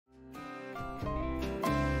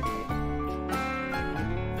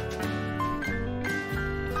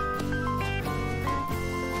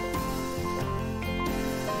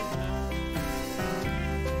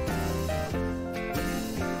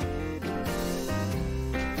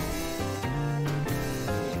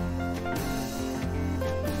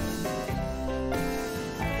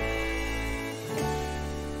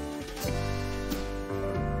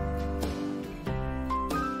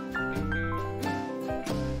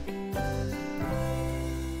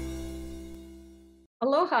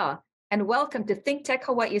Aloha, and welcome to ThinkTech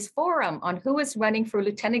Hawaii's forum on who is running for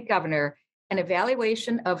Lieutenant Governor, an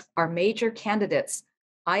evaluation of our major candidates.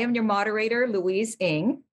 I am your moderator, Louise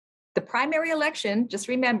Ng. The primary election, just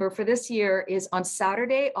remember, for this year is on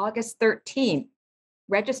Saturday, August 13th.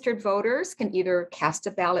 Registered voters can either cast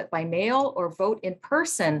a ballot by mail or vote in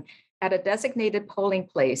person at a designated polling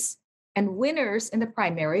place. And winners in the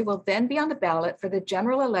primary will then be on the ballot for the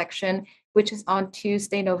general election, which is on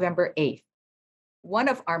Tuesday, November 8th. One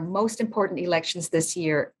of our most important elections this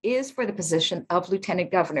year is for the position of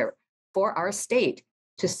Lieutenant Governor for our state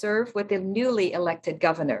to serve with the newly elected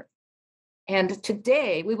governor. And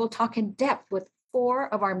today we will talk in depth with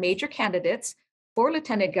 4 of our major candidates for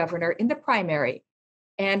Lieutenant Governor in the primary.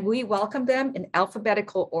 And we welcome them in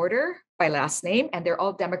alphabetical order by last name, and they're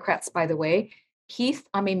all Democrats, by the way. Keith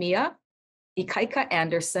Amemiya, Ikaika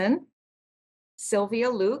Anderson,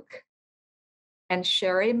 Sylvia Luke, and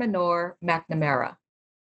Sherry Menor-McNamara.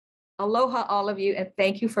 Aloha, all of you, and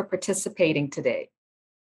thank you for participating today.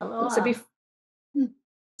 Aloha.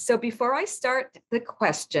 So before I start the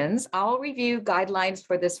questions, I'll review guidelines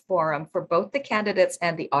for this forum for both the candidates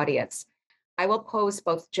and the audience. I will pose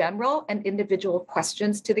both general and individual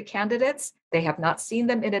questions to the candidates. They have not seen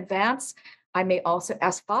them in advance. I may also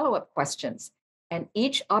ask follow-up questions, and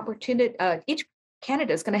each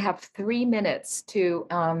candidate is going to have 3 minutes to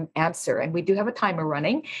answer, and we do have a timer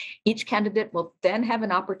running. Each candidate will then have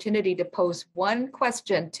an opportunity to pose one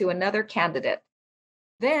question to another candidate.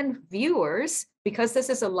 Then viewers, because this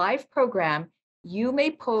is a live program, you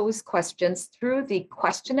may pose questions through the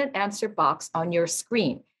question and answer box on your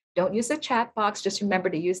screen. Don't use the chat box, just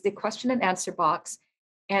remember to use the question and answer box.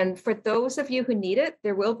 And for those of you who need it,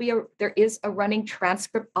 there is a running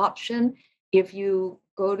transcript option. If you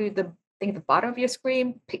go to the at the bottom of your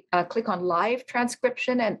screen, click on live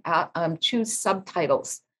transcription and choose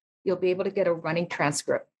subtitles. You'll be able to get a running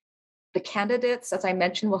transcript. The candidates, as I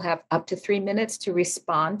mentioned, will have up to 3 minutes to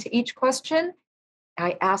respond to each question.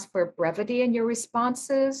 I ask for brevity in your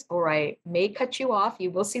responses, or I may cut you off.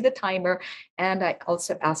 You will see the timer. And I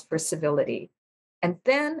also ask for civility. And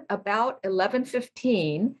then about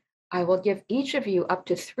 11:15, I will give each of you up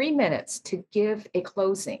to 3 minutes to give a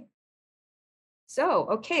closing. So,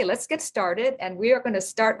 okay, let's get started. And we are going to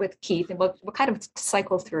start with Keith, and we'll kind of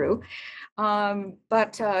cycle through.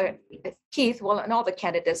 Keith, well, and all the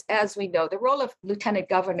candidates, as we know, the role of Lieutenant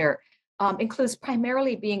Governor includes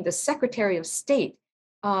primarily being the Secretary of State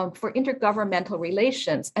for intergovernmental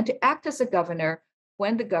relations and to act as a governor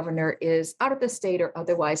when the governor is out of the state or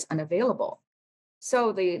otherwise unavailable.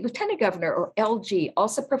 So the Lieutenant Governor, or LG,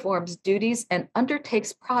 also performs duties and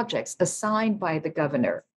undertakes projects assigned by the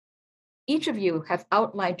governor. Each of you have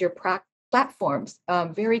outlined your platforms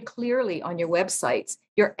very clearly on your websites,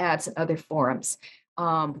 your ads, and other forums,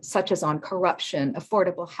 such as on corruption,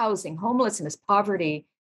 affordable housing, homelessness, poverty,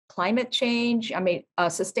 climate change,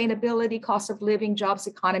 sustainability, cost of living, jobs,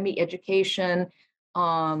 economy, education,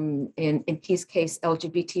 in Keith's case,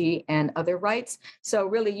 LGBT and other rights. So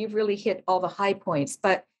really, you've really hit all the high points.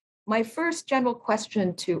 But my first general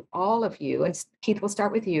question to all of you, and Keith, we'll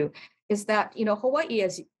start with you, is that, Hawaii,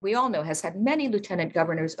 as we all know, has had many lieutenant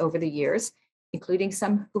governors over the years, including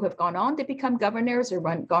some who have gone on to become governors or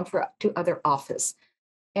gone to other office.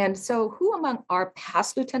 And so who among our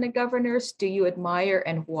past lieutenant governors do you admire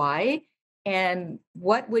and why? And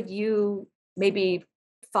what would you maybe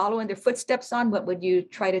follow in their footsteps on? What would you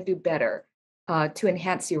try to do better to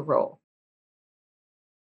enhance your role?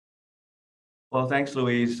 Well, thanks,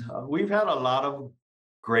 Louise. We've had a lot of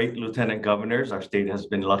great lieutenant governors. Our state has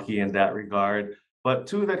been lucky in that regard. But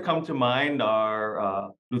 2 that come to mind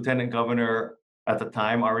are Lieutenant Governor at the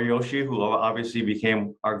time, Ariyoshi, who obviously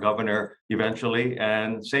became our governor eventually,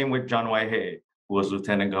 and same with John Waihe, who was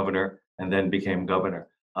lieutenant governor and then became governor.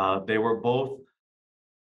 They were both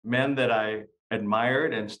men that I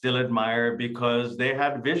admired and still admire because they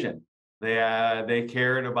had vision. They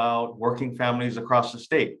cared about working families across the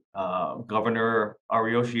state. Governor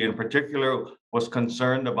Ariyoshi in particular was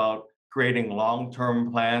concerned about creating long-term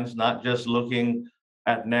plans, not just looking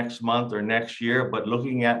at next month or next year, but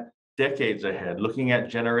looking at decades ahead, looking at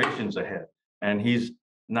generations ahead. And he's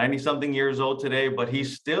 90-something years old today, but he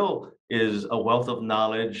still is a wealth of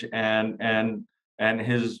knowledge, and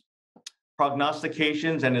his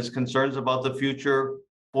prognostications and his concerns about the future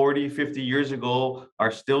 40, 50 years ago are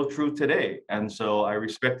still true today. And so I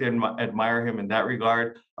respect and admire him in that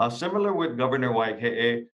regard. Similar with Governor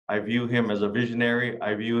Waihe, I view him as a visionary.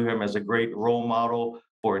 I view him as a great role model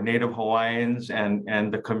for Native Hawaiians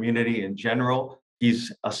and the community in general.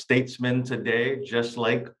 He's a statesman today, just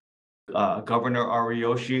like Governor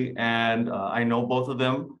Ariyoshi. And I know both of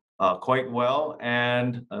them quite well,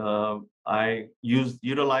 and I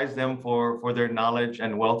utilize them for their knowledge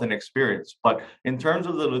and wealth and experience. But in terms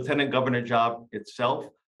of the lieutenant governor job itself,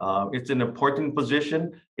 it's an important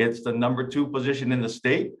position. It's the number 2 position in the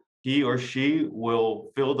state. He or she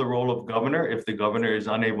will fill the role of governor if the governor is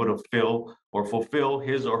unable to fill or fulfill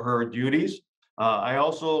his or her duties. I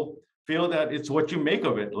also feel that it's what you make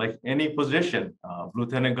of it, like any position.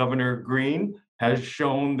 Lieutenant Governor Green has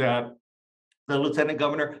shown that the lieutenant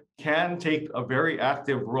governor can take a very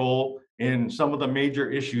active role in some of the major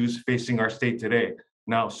issues facing our state today.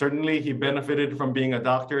 Now, certainly he benefited from being a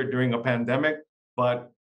doctor during a pandemic,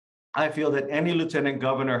 but I feel that any lieutenant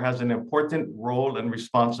governor has an important role and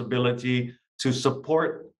responsibility to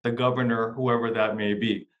support the governor, whoever that may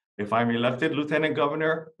be. If I'm elected lieutenant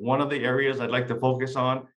governor, one of the areas I'd like to focus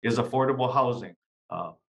on is affordable housing.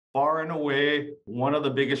 Uh, Far and away, one of the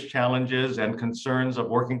biggest challenges and concerns of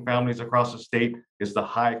working families across the state is the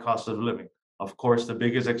high cost of living. Of course, the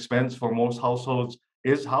biggest expense for most households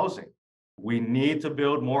is housing. We need to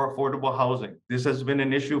build more affordable housing. This has been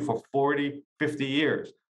an issue for 40, 50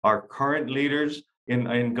 years. Our current leaders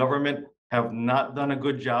in government have not done a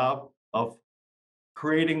good job of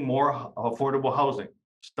creating more affordable housing.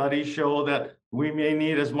 Studies show that we may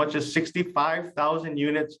need as much as 65,000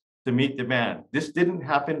 units to meet demand. This didn't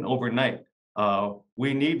happen overnight.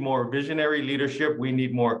 We need more visionary leadership. We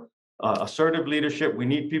need more assertive leadership. We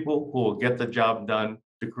need people who will get the job done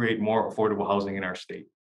to create more affordable housing in our state.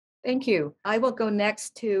 Thank you. I will go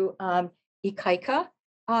next to Ikaika.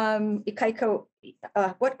 Ikaika,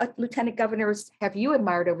 what lieutenant governors have you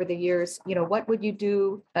admired over the years? What would you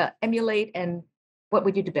do, emulate, and what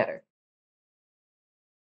would you do better?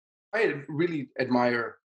 I really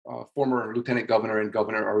admire former Lieutenant Governor and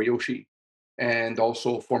Governor Ariyoshi, and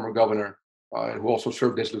also former governor who also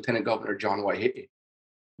served as Lieutenant Governor John Waihee.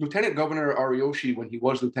 Lieutenant Governor Ariyoshi, when he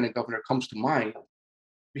was Lieutenant Governor, comes to mind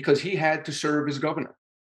because he had to serve as governor.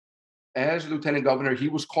 As Lieutenant Governor, he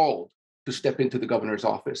was called to step into the governor's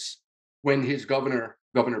office when his governor,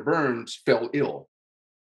 Governor Burns, fell ill.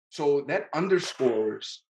 So that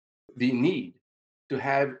underscores the need to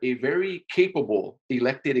have a very capable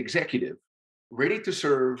elected executive ready to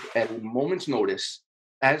serve at a moment's notice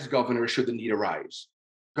as governor should the need arise.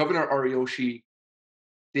 Governor Ariyoshi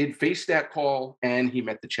did face that call and he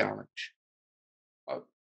met the challenge.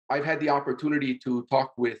 I've had the opportunity to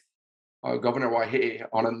talk with Governor Waihee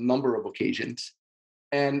on a number of occasions.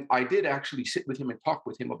 And I did actually sit with him and talk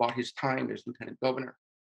with him about his time as lieutenant governor.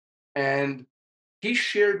 And he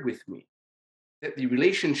shared with me that the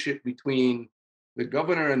relationship between the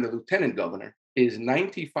governor and the lieutenant governor is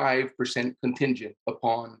 95% contingent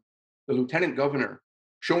upon the lieutenant governor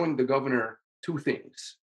showing the governor 2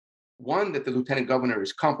 things. 1, that the lieutenant governor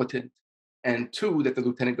is competent, and 2, that the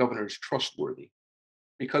lieutenant governor is trustworthy.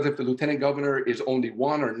 Because if the lieutenant governor is only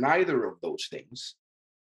one or neither of those things,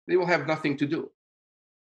 they will have nothing to do.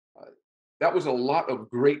 That was a lot of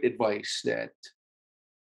great advice that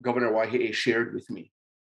Governor Waihee shared with me.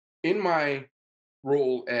 In my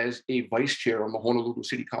role as a vice chair on the Honolulu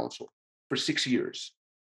City Council for 6 years,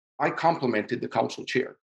 I complemented the council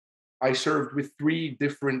chair. I served with 3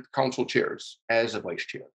 different council chairs as a vice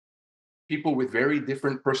chair, people with very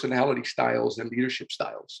different personality styles and leadership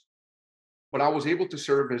styles. But I was able to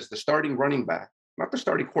serve as the starting running back, not the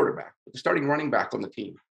starting quarterback, but the starting running back on the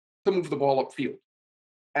team to move the ball upfield.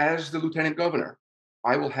 As the lieutenant governor,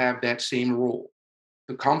 I will have that same role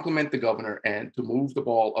to complement the governor and to move the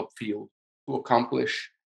ball upfield to accomplish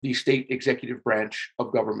the state executive branch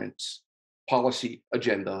of government's policy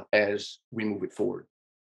agenda as we move it forward.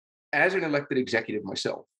 As an elected executive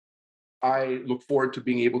myself, I look forward to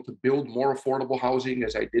being able to build more affordable housing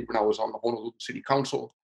as I did when I was on the Honolulu City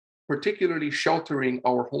Council, particularly sheltering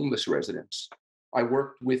our homeless residents. I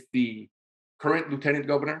worked with the current lieutenant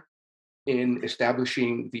governor in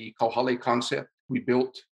establishing the Kauhale concept. We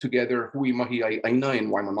built together Hui Mahi Aina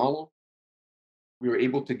in Waimanalo. We were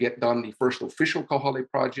able to get done the first official Kauhale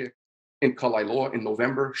project in Kalailoa in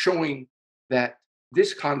November, showing that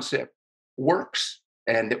this concept works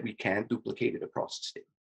and that we can duplicate it across the state.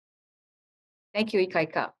 Thank you,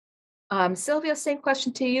 Ikaika. Sylvia, same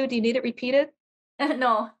question to you. Do you need it repeated?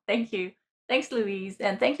 No, thank you. Thanks, Louise.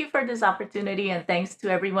 And thank you for this opportunity. And thanks to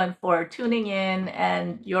everyone for tuning in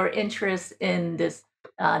and your interest in this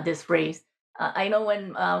race. I know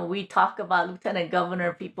when we talk about Lieutenant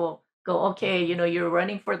Governor, people go, okay, you're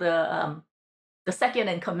running for the second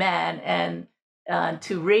in command, and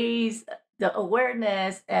to raise the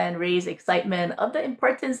awareness and raise excitement of the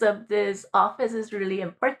importance of this office is really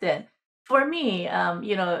important. For me,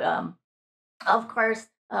 of course,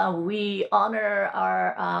 we honor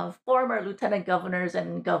our former lieutenant governors,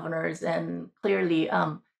 and clearly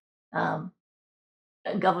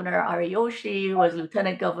Governor Ariyoshi was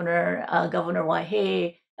lieutenant governor, Governor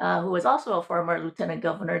Wahe, who was also a former lieutenant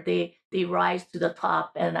governor. They rise to the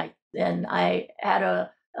top, and I had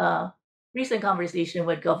a recent conversation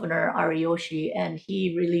with Governor Ariyoshi, and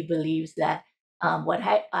he really believes that what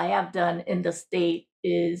I have done in the state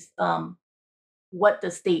is what the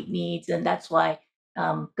state needs, and that's why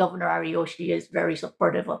Governor Ariyoshi is very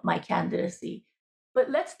supportive of my candidacy. But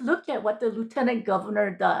let's look at what the lieutenant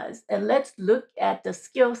governor does, and let's look at the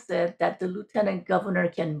skill set that the lieutenant governor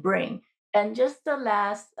can bring. And just the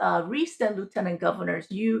last recent lieutenant governors,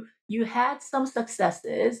 you had some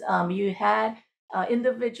successes. You had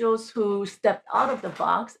individuals who stepped out of the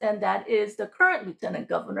box, and that is the current lieutenant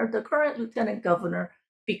governor. The current lieutenant governor,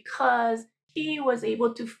 because he was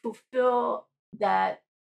able to fulfill that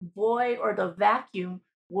void or the vacuum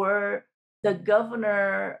where the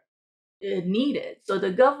governor needed. So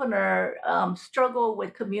the governor struggled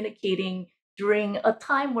with communicating during a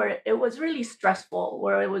time where it was really stressful,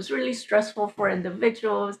 for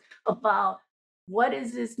individuals about what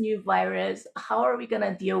is this new virus, how are we going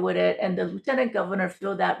to deal with it, and the lieutenant governor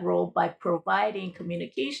filled that role by providing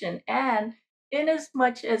communication. And in as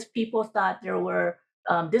much as people thought there were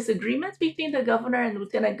disagreements between the governor and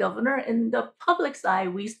lieutenant governor, in the public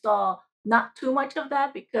side, we saw not too much of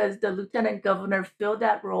that because the lieutenant governor filled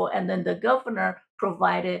that role, and then the governor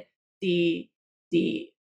provided the the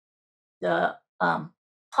the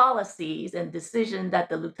policies and decision that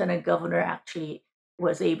the lieutenant governor actually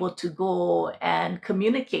was able to go and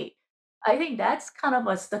communicate. I think that's kind of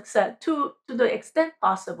a success to the extent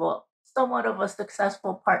possible, somewhat of a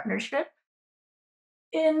successful partnership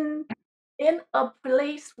in a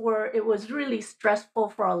place where it was really stressful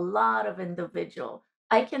for a lot of individuals.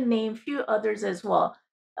 I can name few others as well.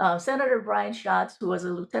 Senator Brian Schatz, who was a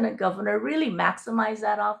lieutenant governor, really maximized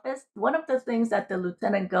that office. One of the things that the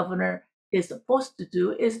lieutenant governor is supposed to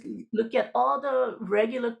do is look at all the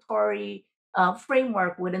regulatory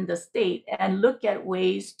framework within the state and look at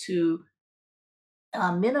ways to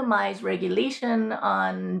minimize regulation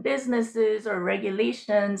on businesses or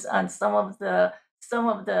regulations on some of the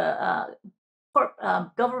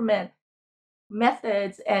government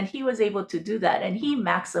methods, and he was able to do that, and he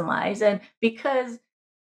maximized. And because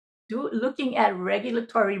looking at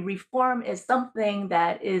regulatory reform is something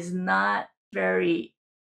that is not very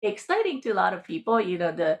exciting to a lot of people,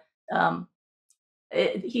 um,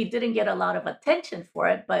 he didn't get a lot of attention for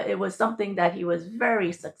it, but it was something that he was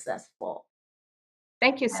very successful.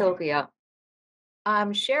 Thank you, Sylvia.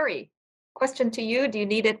 Sherry, question to you. Do you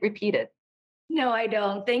need it repeated? No, I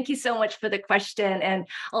don't. Thank you so much for the question. And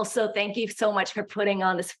also thank you so much for putting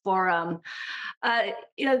on this forum.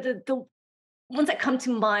 The ones that come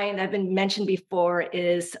to mind, I've been mentioned before,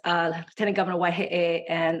 is Lieutenant Governor Waihee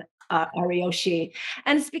and Ariyoshi.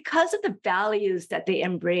 And it's because of the values that they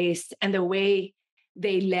embraced and the way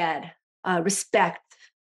they led, respect,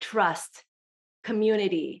 trust,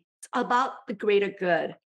 community. It's about the greater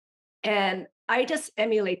good. And I just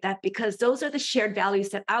emulate that because those are the shared values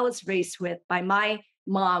that I was raised with by my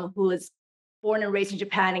mom, who was born and raised in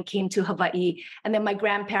Japan and came to Hawaii, and then my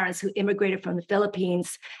grandparents who immigrated from the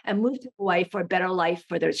Philippines and moved to Hawaii for a better life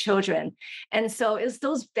for their children. And so it's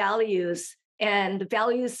those values and the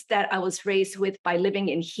values that I was raised with by living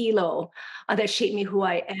in Hilo that shaped me who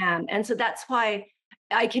I am. And so that's why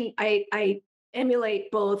I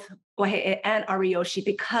emulate both Waihee and Ariyoshi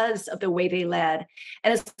because of the way they led.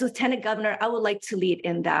 And as Lieutenant Governor, I would like to lead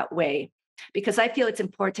in that way because I feel it's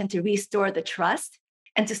important to restore the trust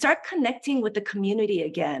and to start connecting with the community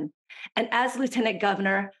again. And as Lieutenant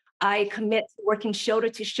Governor, I commit to working shoulder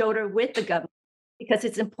to shoulder with the governor because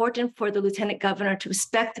it's important for the Lieutenant Governor to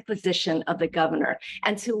respect the position of the governor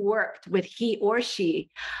and to work with he or she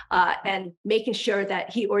and making sure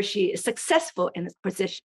that he or she is successful in his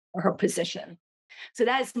position or her position. So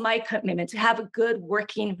that is my commitment, to have a good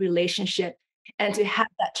working relationship and to have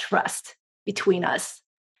that trust between us.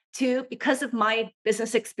 Two, because of my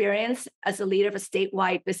business experience as a leader of a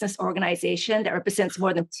statewide business organization that represents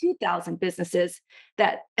more than 2,000 businesses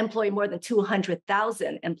that employ more than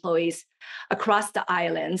 200,000 employees across the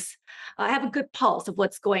islands, I have a good pulse of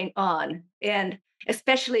what's going on, and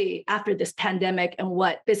especially after this pandemic and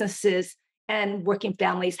what businesses and working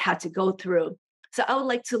families had to go through. So I would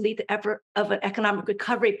like to lead the effort of an economic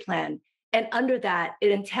recovery plan. And under that,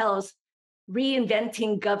 it entails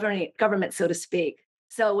reinventing government, so to speak.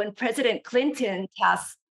 So when President Clinton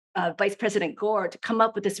tasked Vice President Gore to come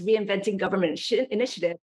up with this reinventing government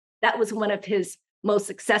initiative, that was one of his most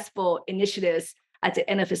successful initiatives at the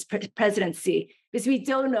end of his presidency, because we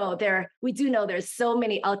do know there's so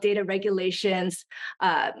many outdated regulations,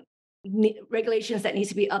 regulations that need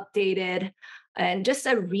to be updated, and just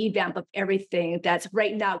a revamp of everything that's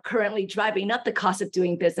right now currently driving up the cost of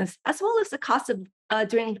doing business, as well as the cost of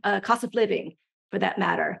cost of living, for that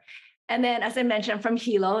matter. And then, as I mentioned, I'm from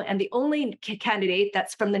Hilo, and the only candidate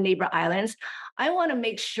that's from the neighbor islands, I want to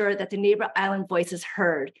make sure that the neighbor island voice is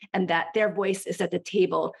heard and that their voice is at the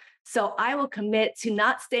table. So I will commit to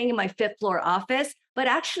not staying in my fifth floor office, but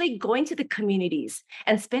actually going to the communities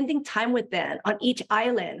and spending time with them on each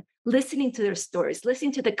island, listening to their stories,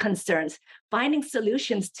 listening to the concerns, finding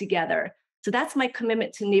solutions together. So that's my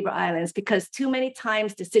commitment to neighbor islands, because too many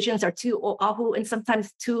times decisions are too Oahu and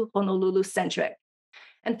sometimes too Honolulu centric.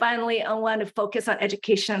 And finally, I want to focus on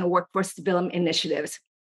education and workforce development initiatives,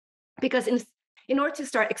 because in order to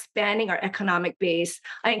start expanding our economic base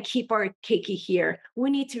and keep our keiki here,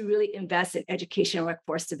 we need to really invest in education and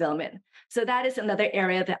workforce development. So that is another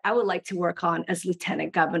area that I would like to work on as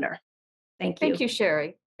Lieutenant Governor. Thank you. Thank you,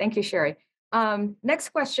 Sherry. Thank you, Sherry. Next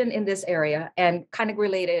question in this area, and kind of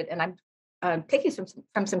related, and I'm taking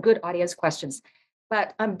from some good audience questions.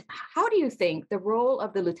 But how do you think the role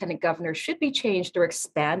of the Lieutenant Governor should be changed or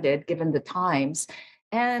expanded given the times?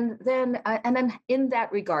 And then in that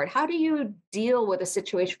regard, how do you deal with a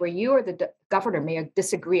situation where you or the governor may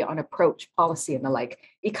disagree on approach, policy, and the like?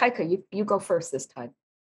 Ikaika, you go first this time.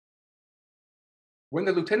 When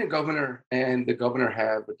the Lieutenant Governor and the governor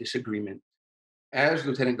have a disagreement, as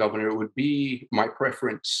Lieutenant Governor, it would be my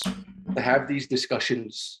preference to have these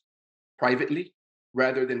discussions privately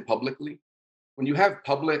rather than publicly. When you have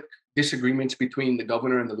public disagreements between the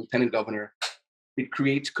governor and the lieutenant governor, it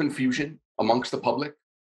creates confusion amongst the public.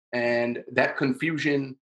 And that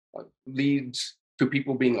confusion leads to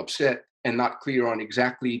people being upset and not clear on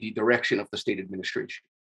exactly the direction of the state administration.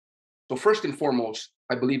 So first and foremost,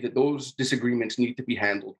 I believe that those disagreements need to be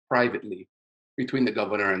handled privately between the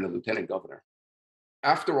governor and the lieutenant governor.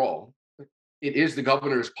 After all, it is the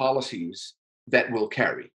governor's policies that will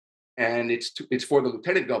carry. And it's for the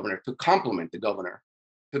lieutenant governor to complement the governor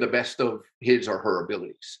to the best of his or her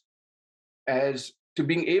abilities. As to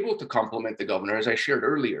being able to complement the governor, as I shared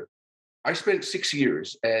earlier, I spent 6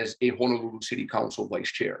 years as a Honolulu City Council vice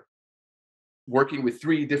chair, working with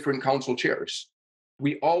 3 different council chairs.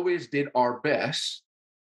 We always did our best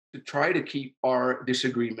to try to keep our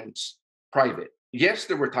disagreements private. Yes,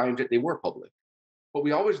 there were times that they were public, but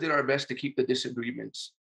we always did our best to keep the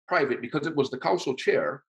disagreements private, because it was the council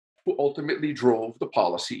chair who ultimately drove the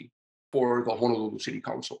policy for the Honolulu City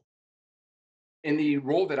Council. In the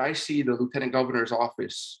role that I see the Lieutenant Governor's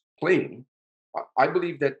office playing, I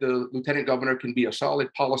believe that the Lieutenant Governor can be a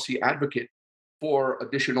solid policy advocate for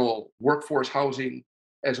additional workforce housing,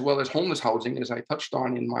 as well as homeless housing, as I touched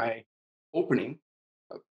on in my opening,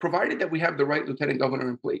 provided that we have the right Lieutenant Governor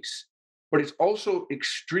in place. But it's also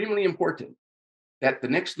extremely important that the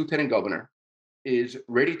next Lieutenant Governor is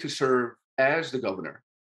ready to serve as the governor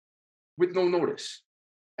with no notice,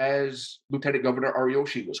 as Lieutenant Governor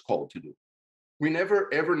Ariyoshi was called to do. We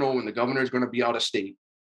never ever know when the governor is going to be out of state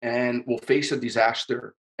and will face a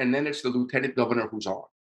disaster, and then it's the lieutenant governor who's on.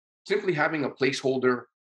 Simply having a placeholder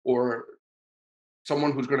or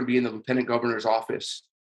someone who's going to be in the lieutenant governor's office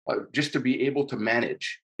just to be able to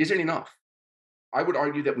manage isn't enough. I would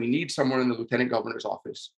argue that we need someone in the lieutenant governor's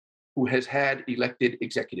office who has had elected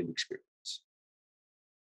executive experience.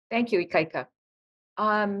 Thank you, Ikaika.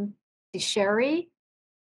 Sherry,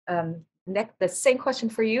 the same question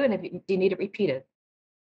for you, and do you need it repeated?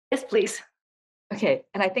 Yes, please. Okay,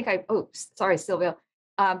 and I think sorry, Sylvia.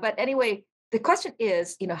 But anyway, the question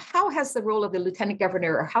is, how has the role of the lieutenant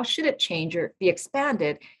governor, or how should it change or be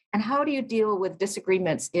expanded? And how do you deal with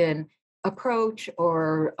disagreements in approach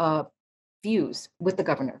or views with the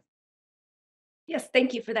governor? Yes,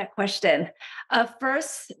 thank you for that question.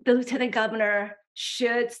 First, the lieutenant governor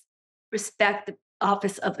should respect the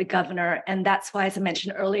office of the governor. And that's why, as I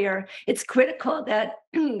mentioned earlier, it's critical that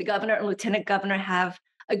the governor and lieutenant governor have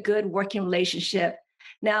a good working relationship.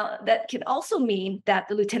 Now, that can also mean that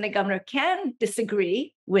the lieutenant governor can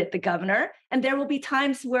disagree with the governor, and there will be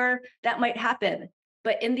times where that might happen.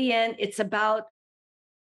 But in the end, it's about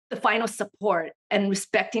the final support and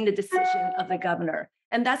respecting the decision of the governor.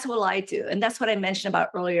 And that's what I do. And that's what I mentioned about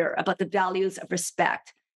earlier, about the values of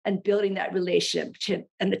respect and building that relationship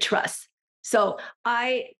and the trust. So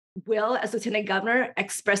I will, as lieutenant governor,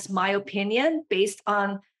 express my opinion based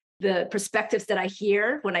on the perspectives that I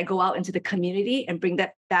hear when I go out into the community and bring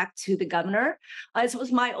that back to the governor, as well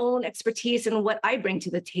as my own expertise and what I bring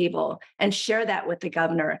to the table, and share that with the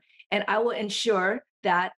governor. And I will ensure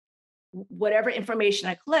that whatever information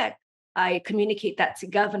I collect I communicate that to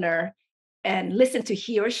governor and listen to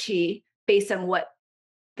he or she based on what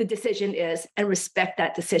the decision is and respect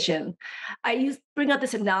that decision. I bring up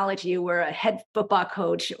this analogy where a head football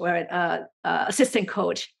coach or an assistant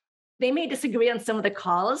coach, they may disagree on some of the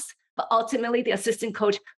calls, but ultimately the assistant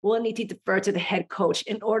coach will need to defer to the head coach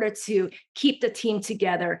in order to keep the team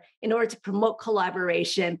together, in order to promote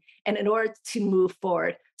collaboration, and in order to move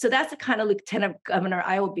forward. So that's the kind of lieutenant governor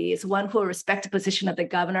I will be, is one who will respect the position of the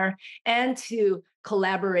governor and to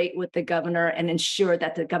collaborate with the governor and ensure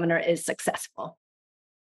that the governor is successful.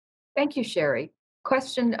 Thank you, Sherry.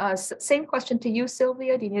 Same question to you,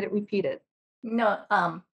 Sylvia. Do you need it repeated? No,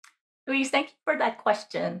 Louise, thank you for that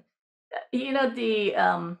question. You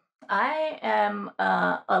know, I am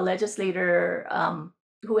a legislator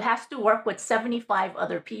who has to work with 75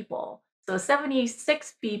 other people. So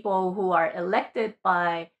 76 people who are elected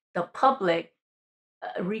by the public,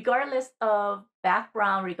 regardless of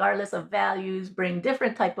background, regardless of values, bring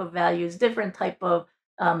different type of values, different type of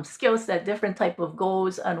skill set, different type of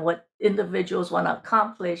goals on what individuals want to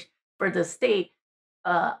accomplish for the state,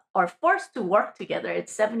 are forced to work together.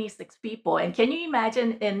 It's 76 people. And can you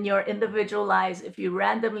imagine in your individual lives, if you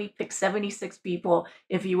randomly pick 76 people,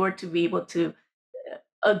 if you were to be able to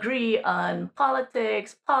agree on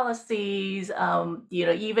politics, policies,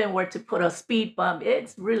 even were to put a speed bump,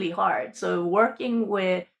 it's really hard. So working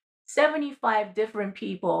with 75 different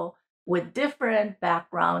people with different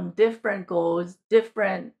background, different goals,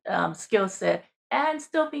 different skill set, and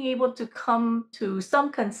still being able to come to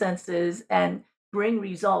some consensus and bring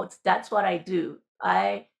results. That's what I do.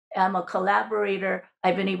 I am a collaborator.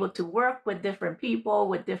 I've been able to work with different people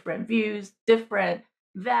with different views, different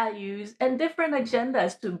values, and different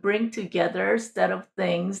agendas to bring together a set of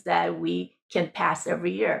things that we can pass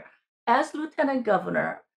every year. As Lieutenant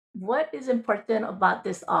Governor, what is important about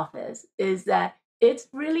this office is that it's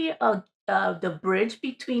really the bridge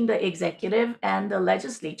between the executive and the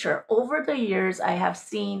legislature. Over the years, I have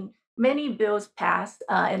seen many bills passed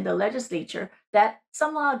in the legislature that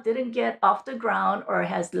somehow didn't get off the ground or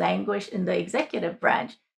has languished in the executive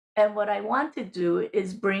branch. And what I want to do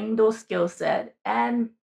is bring those skill set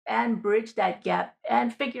and bridge that gap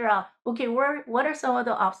and figure out, okay, what are some of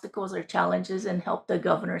the obstacles or challenges and help the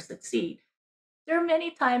governor succeed. There are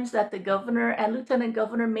many times that the governor and lieutenant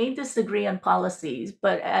governor may disagree on policies,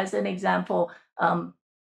 but as an example,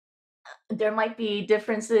 there might be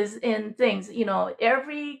differences in things. You know,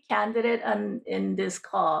 every candidate in this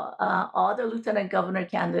call, all the lieutenant governor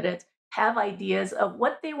candidates have ideas of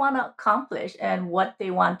what they want to accomplish and what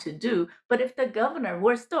they want to do. But if the governor,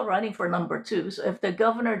 we're still running for number two. So if the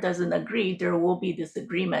governor doesn't agree, there will be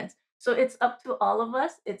disagreements. So it's up to all of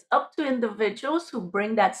us. It's up to individuals who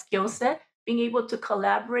bring that skill set, being able to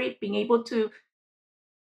collaborate, being able to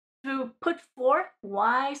put forth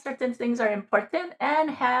why certain things are important and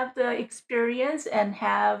have the experience and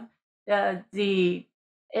have the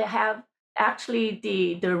have actually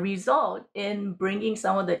the result in bringing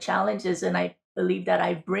some of the challenges. And I believe that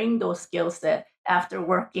I bring those skill set after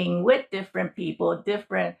working with different people,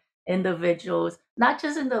 different individuals, not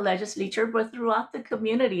just in the legislature but throughout the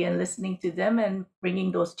community, and listening to them and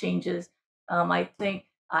bringing those changes. I think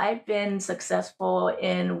I've been successful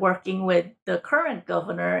in working with the current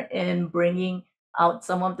governor in bringing out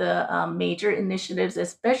some of the major initiatives,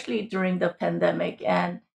 especially during the pandemic.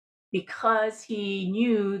 And because he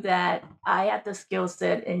knew that I had the skill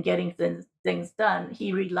set in getting things done,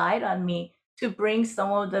 he relied on me to bring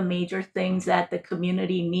some of the major things that the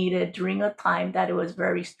community needed during a time that it was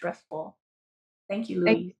very stressful. Thank you,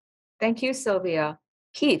 Thank, Louise. thank you, Sylvia.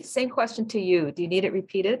 Keith, same question to you. Do you need it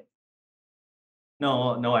repeated?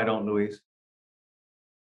 No, I don't, Louise.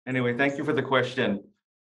 Anyway, thank you for the question.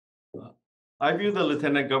 I view the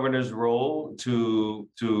lieutenant governor's role to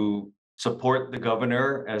support the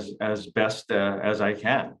governor as best as I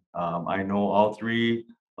can. I know all three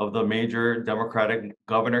of the major Democratic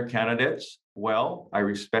governor candidates well. I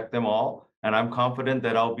respect them all, and I'm confident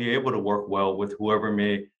that I'll be able to work well with whoever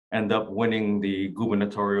may end up winning the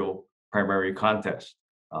gubernatorial primary contest.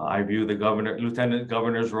 I view the lieutenant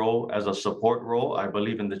governor's role as a support role. I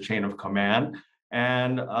believe in the chain of command.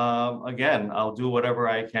 And again, I'll do whatever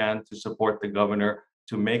I can to support the governor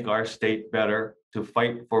to make our state better, to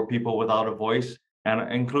fight for people without a voice, and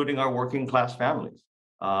including our working class families.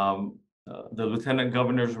 The lieutenant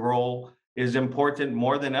governor's role is important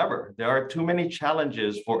more than ever. There are too many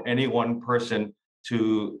challenges for any one person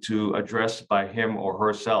to address by him or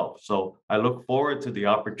herself. So I look forward to the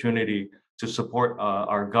opportunity to support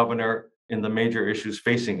our governor in the major issues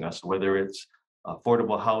facing us, whether it's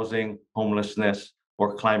affordable housing, homelessness,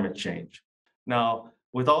 or climate change. Now,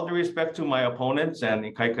 with all due respect to my opponents and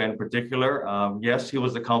Ikaika in particular, yes, he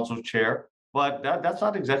was the council chair, but that's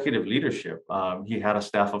not executive leadership. He had a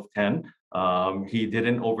staff of 10. He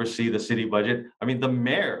didn't oversee the city budget. I mean, the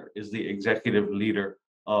mayor is the executive leader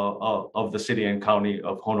of the city and county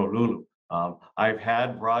of Honolulu. I've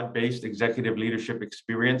had broad-based executive leadership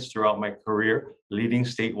experience throughout my career, leading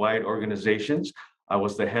statewide organizations. I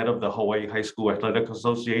was the head of the Hawaii High School Athletic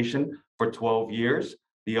Association for 12 years.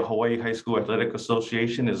 The Hawaii High School Athletic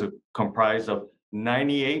Association is comprised of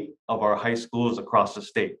 98 of our high schools across the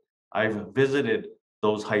state. I've visited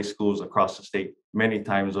those high schools across the state many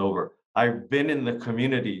times over. I've been in the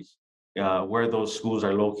communities where those schools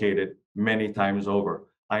are located many times over.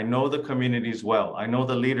 I know the communities well. I know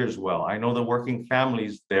the leaders well. I know the working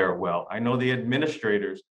families there well. I know the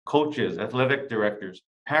administrators, coaches, athletic directors,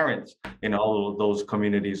 parents in all of those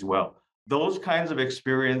communities well. Those kinds of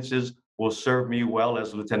experiences will serve me well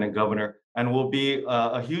as lieutenant governor and will be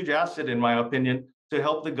a huge asset, in my opinion, to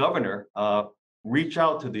help the governor reach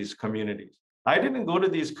out to these communities. I didn't go to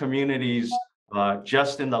these communities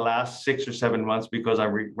just in the last 6 or 7 months because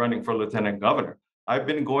I'm running for lieutenant governor. I've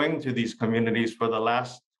been going to these communities for the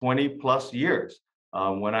last 20 plus years.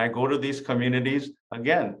 When I go to these communities,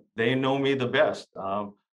 again, they know me the best,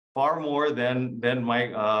 far more than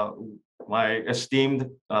my esteemed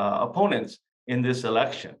opponents in this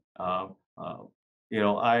election. I've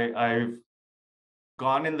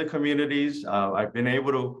gone in the communities. I've been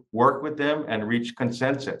able to work with them and reach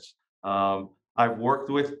consensus. I've worked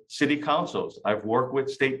with city councils. I've worked with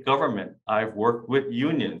state government. I've worked with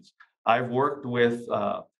unions. I've worked with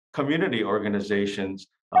community organizations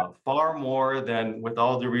far more than, with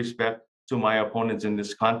all due respect to my opponents in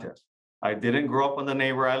this contest. I didn't grow up on the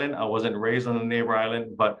neighbor island. I wasn't raised on the neighbor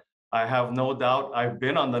island, but I have no doubt I've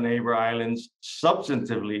been on the neighbor islands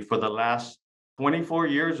substantively for the last 24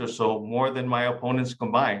 years or so, more than my opponents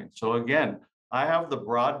combined. So again, I have the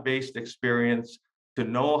broad-based experience to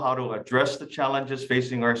know how to address the challenges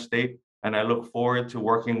facing our state, and I look forward to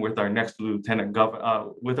working with our next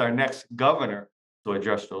governor to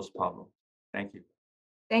address those problems. Thank you.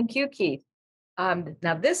 Thank you, Keith.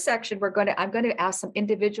 Now this section, I'm going to ask some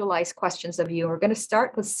individualized questions of you. We're going to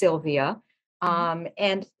start with Sylvia.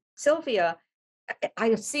 And Sylvia,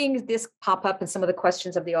 I'm seeing this pop up in some of the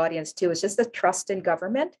questions of the audience too. It's just the trust in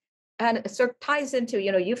government. And it sort of ties into,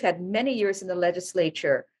 you've had many years in the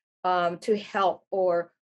legislature to help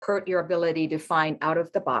or hurt your ability to find out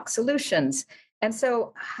of the box solutions. And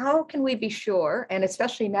so how can we be sure, and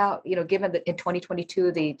especially now, given that in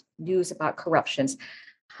 2022, the news about corruptions,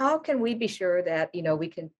 how can we be sure that, we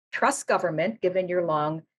can trust government given your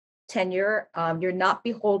long tenure, you're not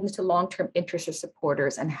beholden to long-term interests or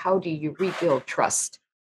supporters, and how do you rebuild trust?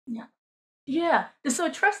 Yeah. So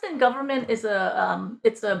trust in government is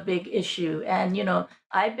it's a big issue. And,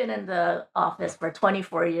 I've been in the office for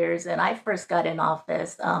 24 years and I first got in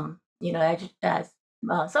office, as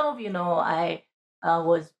some of you know, I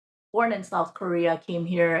was born in South Korea, came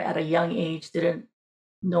here at a young age, didn't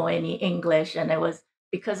know any English. And it was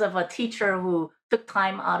because of a teacher who took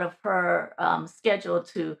time out of her schedule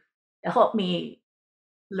to help me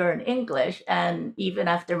learn English. And even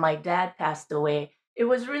after my dad passed away, it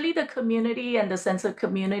was really the community and the sense of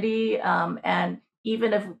community. And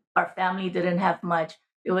even if our family didn't have much,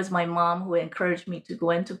 it was my mom who encouraged me to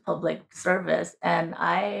go into public service. And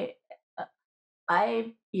I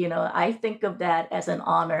think of that as an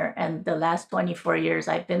honor. And the last 24 years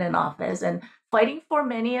I've been in office and fighting for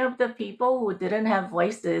many of the people who didn't have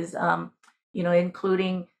voices,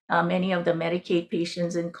 including many of the Medicaid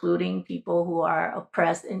patients, including people who are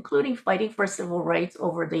oppressed, including fighting for civil rights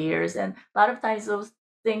over the years. And a lot of times those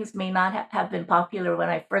things may not have been popular. When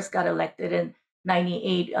I first got elected in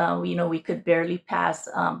 98, we could barely pass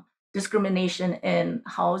discrimination in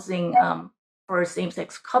housing for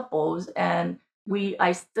same-sex couples. And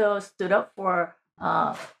I still stood up for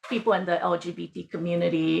people in the LGBT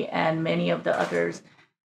community and many of the others.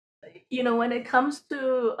 When it comes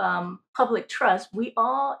to public trust, we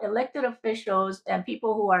all elected officials and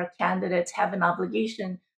people who are candidates have an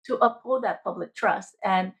obligation to uphold that public trust.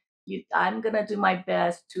 And I'm gonna do my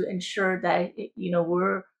best to ensure that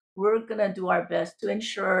we're gonna do our best to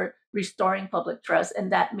ensure restoring public trust,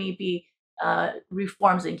 and that may be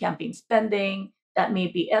reforms in campaign spending. That may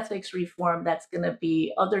be ethics reform. That's going to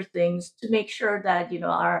be other things to make sure that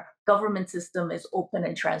our government system is open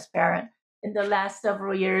and transparent. In the last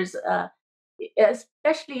several years,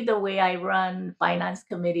 especially the way I run finance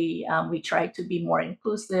committee, we try to be more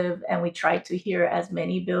inclusive and we try to hear as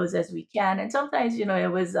many bills as we can. And sometimes,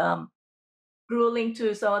 it was grueling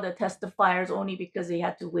to some of the testifiers only because they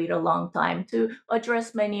had to wait a long time to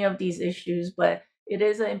address many of these issues. But it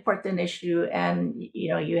is an important issue, and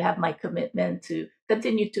you have my commitment to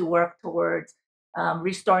continue to work towards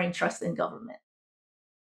restoring trust in government.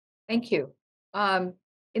 Thank you.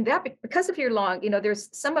 In that, because of your long, there's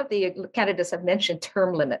some of the candidates have mentioned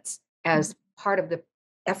term limits as part of the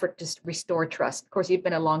effort to restore trust. Of course, you've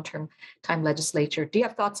been a long-term time legislature. Do you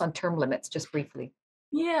have thoughts on term limits, just briefly?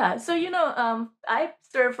 Yeah, so I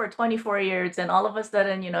served for 24 years, and all of a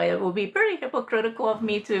sudden, it will be pretty hypocritical of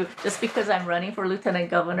me to just because I'm running for lieutenant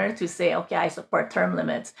governor to say, okay, I support term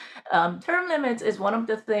limits. Term limits is one of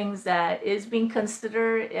the things that is being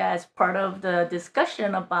considered as part of the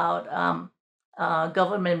discussion about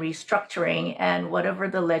government restructuring, and whatever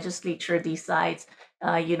the legislature decides,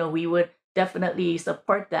 we would definitely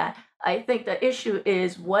support that. I think the issue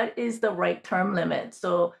is what is the right term limit.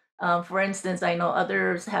 So for instance, I know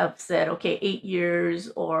others have said, okay, 8 years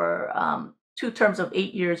or 2 terms of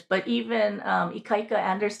 8 years, but even Ikaika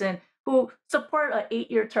Anderson, who support an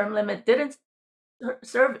 8-year term limit, didn't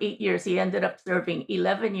serve 8 years. He ended up serving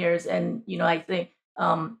 11 years. And, I think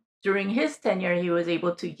during his tenure, he was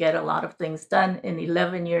able to get a lot of things done in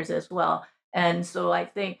 11 years as well. And so I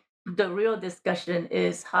think the real discussion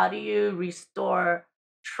is how do you restore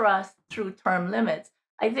trust through term limits?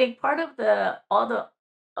 I think part of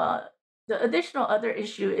uh, the additional other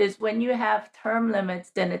issue is when you have term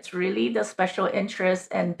limits, then it's really the special interests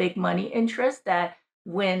and big money interests that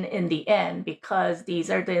win in the end, because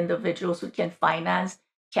these are the individuals who can finance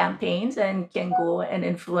campaigns and can go and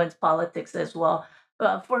influence politics as well.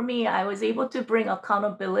 For me, I was able to bring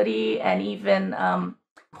accountability and even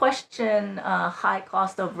question high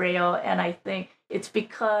cost of rail, and I think it's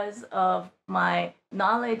because of my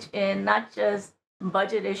knowledge in not just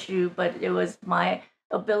budget issue, but it was my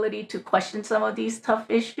ability to question some of these tough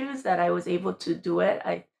issues that I was able to do it.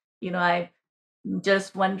 I'm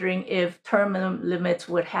just wondering if term limits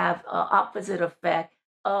would have an opposite effect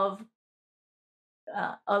of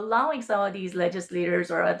allowing some of these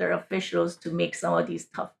legislators or other officials to make some of these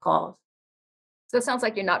tough calls. So it sounds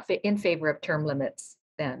like you're not in favor of term limits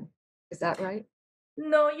then. Is that right?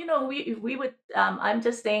 No, we would. I'm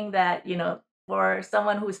just saying that for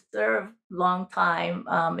someone who's served long time,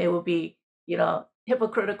 it would be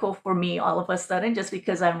hypocritical for me all of a sudden just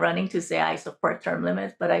because I'm running to say I support term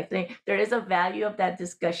limits. But I think there is a value of that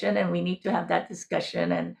discussion, and we need to have that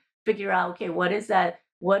discussion and figure out, okay, what is that?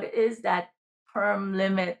 What is that term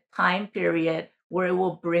limit time period where it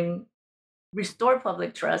will restore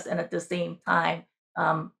public trust, and at the same time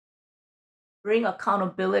um, bring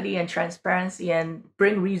accountability and transparency and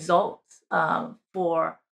bring results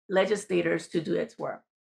for legislators to do its work.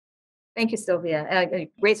 Thank you, Sylvia. You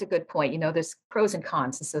raise a good point. There's pros and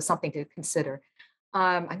cons, and so something to consider.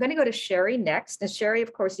 I'm going to go to Sherry next. And Sherry,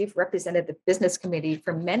 of course, you've represented the business committee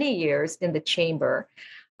for many years in the chamber.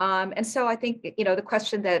 And so I think, the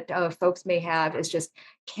question that folks may have is just,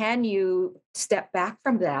 can you step back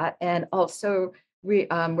from that and also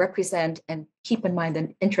represent and keep in mind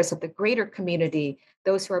the interests of the greater community,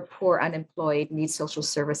 those who are poor, unemployed, need social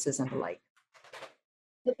services and the like?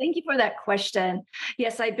 So thank you for that question.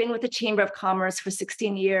 Yes, I've been with the Chamber of Commerce for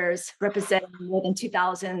 16 years, representing more than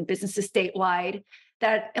 2,000 businesses statewide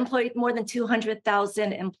that employ more than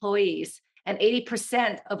 200,000 employees. And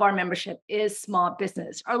 80% of our membership is small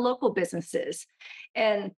business, our local businesses.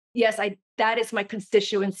 And yes, that is my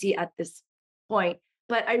constituency at this point.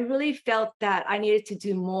 But I really felt that I needed to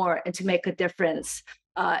do more and to make a difference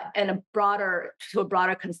and a broader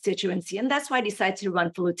constituency. And that's why I decided to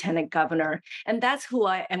run for lieutenant governor. And that's who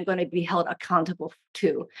I am going to be held accountable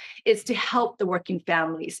to, is to help the working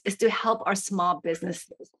families, is to help our small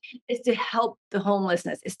businesses, is to help the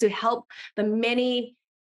homelessness, is to help the many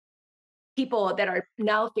people that are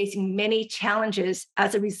now facing many challenges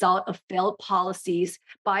as a result of failed policies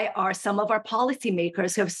by some of our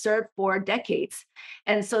policymakers who have served for decades.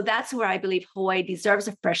 And so that's where I believe Hawaii deserves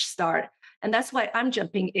a fresh start. And that's why I'm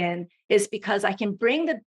jumping in, is because I can bring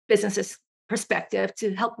the business's perspective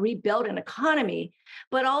to help rebuild an economy,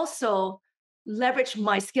 but also leverage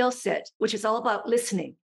my skill set, which is all about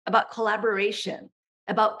listening, about collaboration,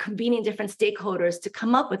 about convening different stakeholders to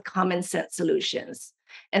come up with common sense solutions.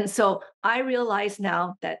 And so I realize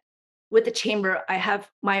now that with the chamber, I have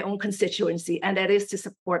my own constituency, and that is to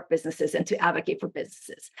support businesses and to advocate for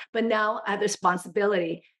businesses. But now I have the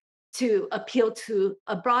responsibility to appeal to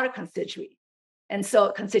a broader constituency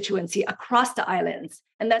across the islands.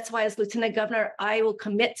 And that's why as lieutenant governor, I will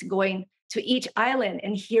commit to going to each island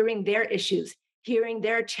and hearing their issues, hearing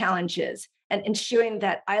their challenges, and ensuring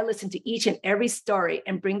that I listen to each and every story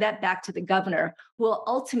and bring that back to the governor, who will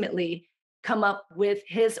ultimately come up with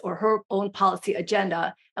his or her own policy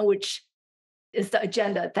agenda, and which is the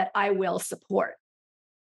agenda that I will support.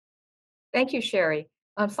 Thank you, Sherry.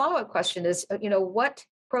 Follow-up question is, what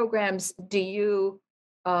programs do you,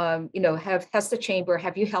 has the chamber,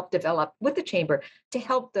 have you helped develop with the chamber to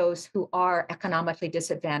help those who are economically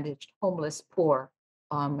disadvantaged, homeless, poor,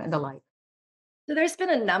 and the like? So there's been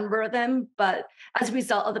a number of them, but as a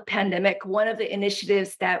result of the pandemic, one of the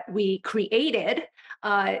initiatives that we created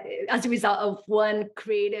as a result of one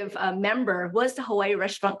creative member was the Hawaii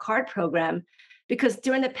Restaurant Card Program. Because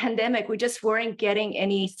during the pandemic, we just weren't getting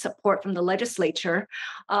any support from the legislature,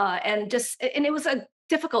 and it was a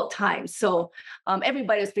difficult time. So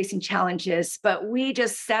everybody was facing challenges, but we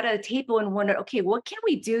just sat at a table and wondered, okay, what can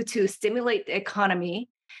we do to stimulate the economy,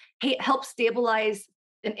 help stabilize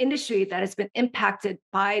an industry that has been impacted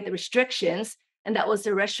by the restrictions, and that was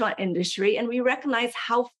the restaurant industry. And we recognize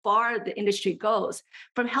how far the industry goes,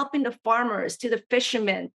 from helping the farmers to the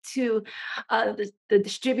fishermen to the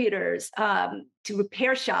distributors to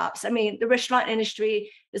repair shops. I mean, the restaurant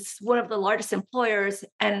industry is one of the largest employers,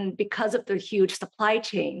 and because of the huge supply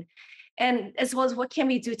chain, and as well as what can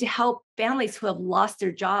we do to help families who have lost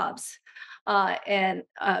their jobs, and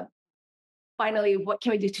finally, what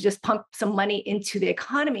can we do to just pump some money into the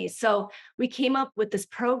economy? So we came up with this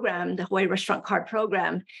program, the Hawaii Restaurant Card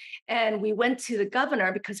Program, and we went to the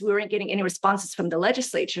governor because we weren't getting any responses from the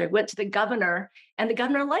legislature. Went to the governor, and the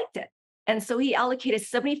governor liked it. And so he allocated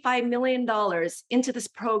 $75 million into this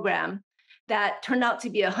program that turned out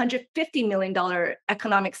to be a $150 million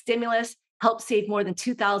economic stimulus, helped save more than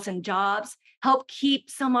 2,000 jobs, helped keep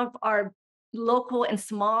some of our local and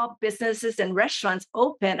small businesses and restaurants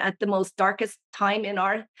open at the most darkest time in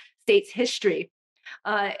our state's history.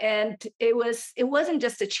 And it wasn't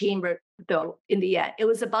just a chamber, though, in the end. It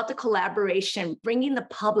was about the collaboration, bringing the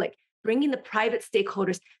public, bringing the private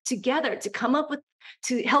stakeholders together to come up with,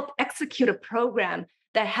 to help execute a program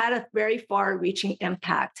that had a very far-reaching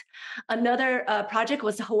impact. Another project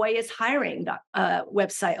was the Hawaii's Hiring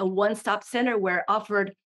website, a one-stop center where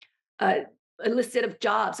offered a list of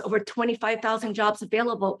jobs, over 25,000 jobs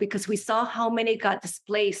available, because we saw how many got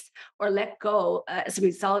displaced or let go as a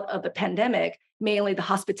result of the pandemic, mainly the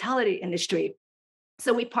hospitality industry.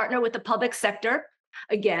 So we partner with the public sector,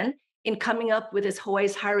 again, in coming up with this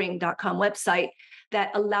hawaiishiring.com website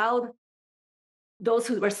that allowed those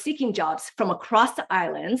who were seeking jobs from across the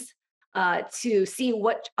islands to see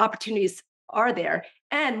what opportunities are there,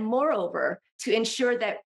 and moreover, to ensure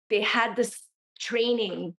that they had this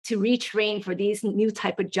training to retrain for these new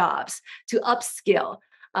type of jobs, to upskill,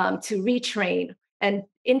 to retrain, and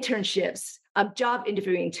internships, job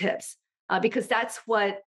interviewing tips, because that's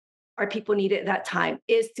what our people needed at that time,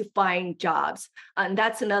 is to find jobs. And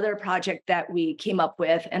that's another project that we came up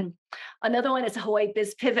with. And another one is the Hawaii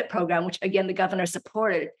Biz Pivot program, which again, the governor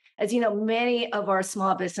supported. As you know, many of our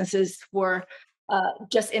small businesses were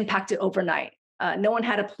just impacted overnight. No one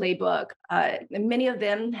had a playbook. And many of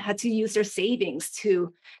them had to use their savings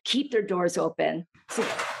to keep their doors open. So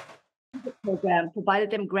the program provided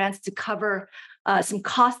them grants to cover some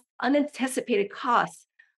unanticipated costs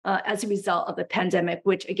as a result of the pandemic,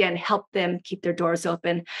 which again helped them keep their doors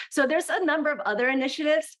open. So there's a number of other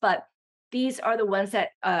initiatives, but these are the ones that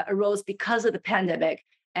arose because of the pandemic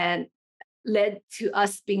and led to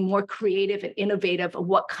us being more creative and innovative of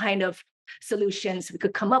what kind of solutions we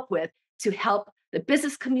could come up with to help the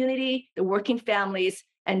business community, the working families,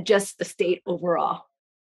 and just the state overall.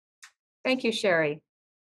 Thank you, Sherry.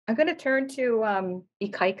 I'm going to turn to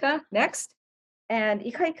Ikaika next. And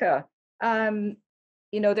Ikaika,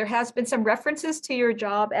 there has been some references to your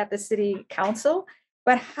job at the city council,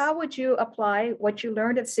 but how would you apply what you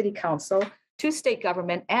learned at city council to state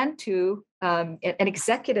government and to an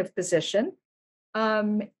executive position?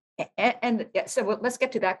 So let's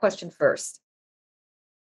get to that question first.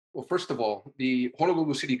 Well, first of all, the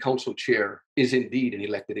Honolulu City Council chair is indeed an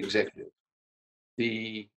elected executive.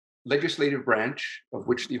 The legislative branch, of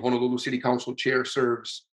which the Honolulu City Council chair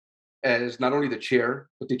serves as not only the chair,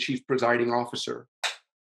 but the chief presiding officer,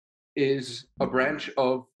 is a branch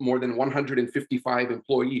of more than 155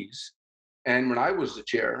 employees. And when I was the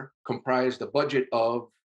chair, comprised a budget of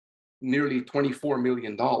nearly $24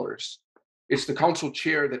 million. It's the council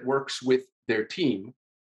chair that works with their team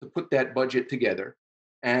to put that budget together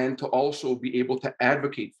and to also be able to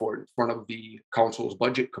advocate for it in front of the council's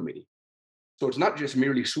budget committee. So it's not just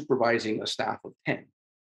merely supervising a staff of 10.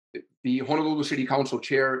 The Honolulu City Council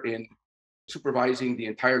chair, in supervising the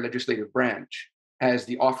entire legislative branch, has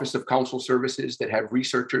the Office of Council Services that have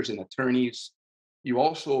researchers and attorneys. You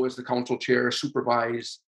also, as the council chair,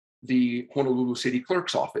 supervise the Honolulu City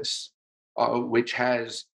Clerk's office, which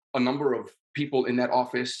has a number of people in that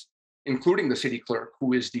office, including the city clerk,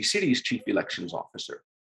 who is the city's chief elections officer.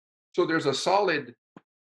 So there's a solid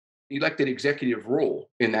elected executive role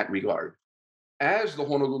in that regard. As the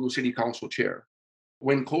Honolulu City Council chair,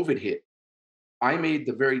 when COVID hit, I made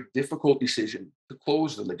the very difficult decision to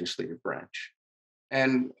close the legislative branch.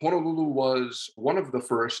 And Honolulu was one of the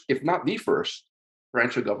first, if not the first,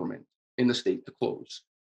 branch of government in the state to close.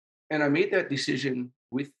 And I made that decision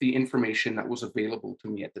with the information that was available to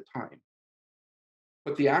me at the time.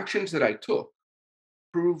 But the actions that I took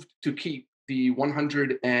proved to keep the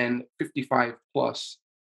 155 plus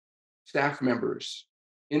staff members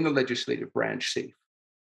in the legislative branch safe.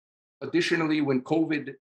 Additionally, when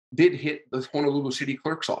COVID did hit the Honolulu City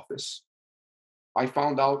Clerk's office, I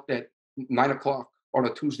found out at 9 o'clock on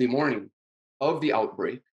a Tuesday morning of the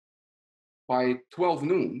outbreak. By 12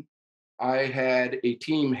 noon, I had a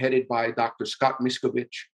team headed by Dr. Scott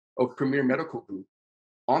Miskovich of Premier Medical Group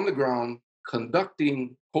on the ground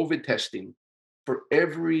conducting COVID testing for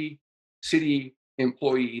every city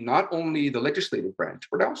employee, not only the legislative branch,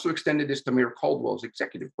 but I also extended this to Mayor Caldwell's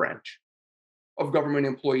executive branch of government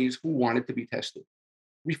employees who wanted to be tested.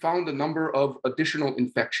 We found a number of additional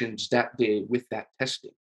infections that day with that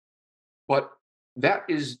testing. But that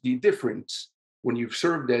is the difference when you've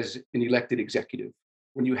served as an elected executive.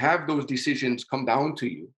 When you have those decisions come down to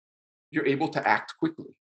you, you're able to act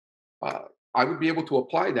quickly. I would be able to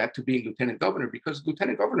apply that to being lieutenant governor because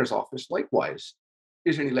lieutenant governor's office, likewise,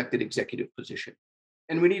 is an elected executive position.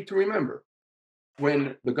 And we need to remember,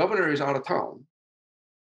 when the governor is out of town,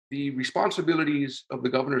 the responsibilities of the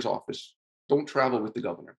governor's office don't travel with the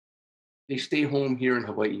governor. They stay home here in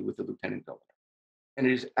Hawaii with the lieutenant governor. And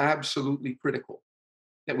it is absolutely critical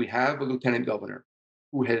that we have a lieutenant governor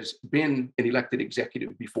who has been an elected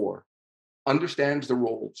executive before, understands the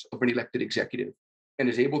roles of an elected executive, and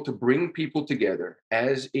is able to bring people together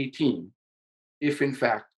as a team if, in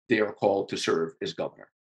fact, they are called to serve as governor.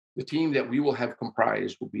 The team that we will have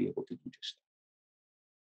comprised will be able to do just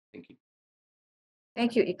that. Thank you.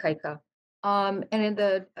 Thank you, Ikaika. And in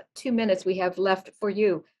the 2 minutes we have left for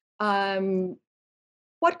you,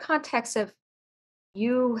 what context have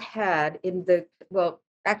you had in the, well,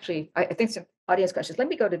 actually, I think some audience questions. Let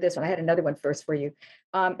me go to this one. I had another one first for you.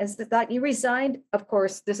 Is that you resigned, of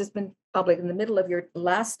course, this has been public in the middle of your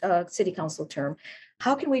last city council term.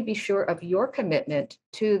 How can we be sure of your commitment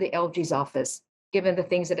to the LG's office, given the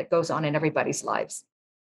things that it goes on in everybody's lives?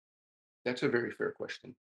 That's a very fair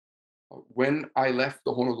question. When I left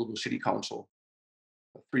the Honolulu City Council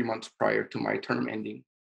 3 months prior to my term ending,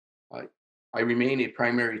 I remain a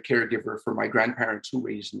primary caregiver for my grandparents who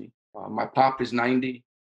raised me. My pop is 90,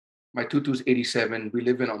 my tutu's 87. We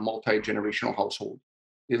live in a multi-generational household.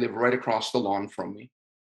 They live right across the lawn from me.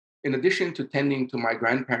 In addition to tending to my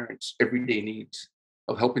grandparents' everyday needs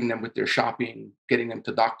of helping them with their shopping, getting them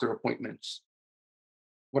to doctor appointments,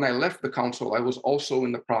 when I left the council, I was also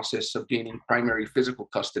in the process of gaining primary physical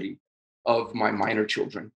custody of my minor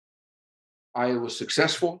children. I was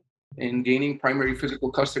successful in gaining primary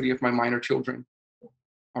physical custody of my minor children.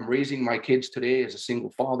 I'm raising my kids today as a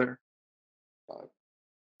single father.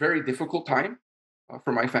 Very difficult time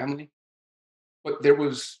for my family, but there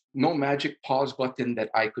was no magic pause button that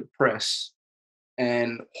I could press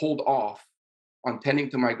and hold off on tending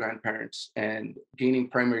to my grandparents and gaining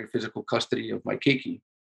primary physical custody of my keiki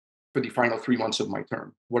for the final 3 months of my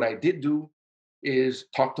term. What I did do is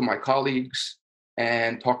talk to my colleagues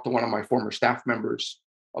and talk to one of my former staff members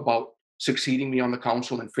about succeeding me on the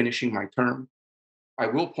council and finishing my term. I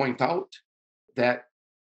will point out that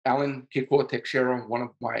Alan Kekoa Texera, one of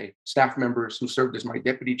my staff members who served as my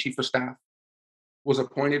deputy chief of staff, was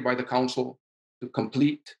appointed by the council to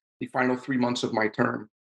complete the final 3 months of my term.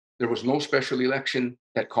 There was no special election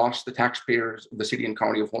that cost the taxpayers of the city and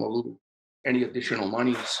county of Honolulu any additional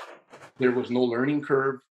monies. There was no learning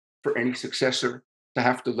curve for any successor to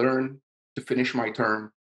have to learn to finish my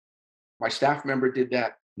term. My staff member did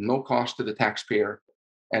that, no cost to the taxpayer.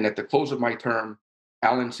 And at the close of my term,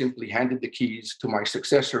 Alan simply handed the keys to my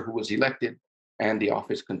successor who was elected, and the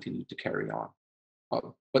office continued to carry on.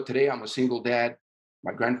 But today I'm a single dad.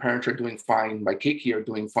 My grandparents are doing fine. My keiki are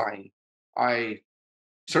doing fine. I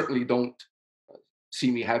certainly don't see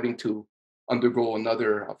me having to undergo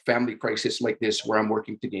another family crisis like this where I'm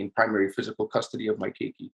working to gain primary physical custody of my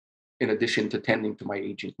keiki, in addition to tending to my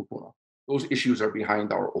aging kupuna. Those issues are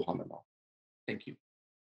behind our ohana now. Thank you.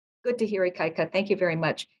 Good to hear, Ikaika. Thank you very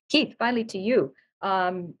much. Keith, finally to you.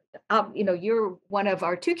 You're one of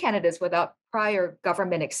our two candidates without prior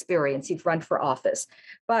government experience. You've run for office,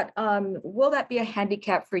 but will that be a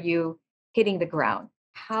handicap for you hitting the ground?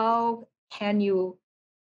 How can you,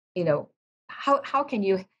 how can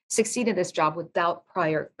you succeed in this job without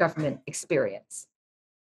prior government experience?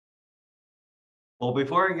 Well,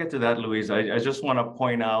 before I get to that, Louise, I just want to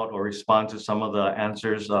point out or respond to some of the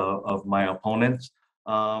answers of my opponents.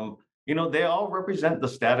 They all represent the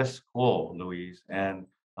status quo, Louise. And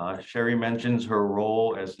Sherry mentions her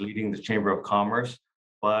role as leading the Chamber of Commerce,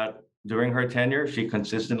 but during her tenure, she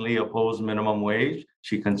consistently opposed minimum wage.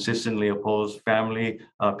 She consistently opposed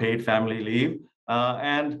paid family leave.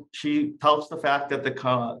 And she touts the fact that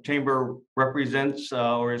the chamber represents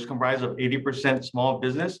or is comprised of 80% small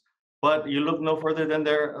business. But you look no further than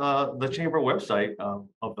the chamber website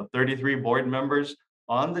of the 33 board members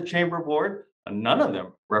on the chamber board. None of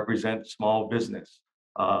them represent small business.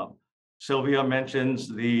 Sylvia mentions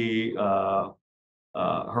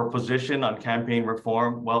her position on campaign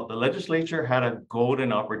reform. Well, the legislature had a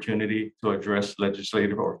golden opportunity to address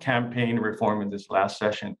legislative or campaign reform in this last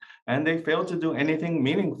session, and they failed to do anything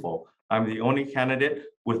meaningful. I'm the only candidate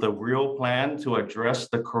with a real plan to address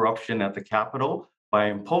the corruption at the Capitol by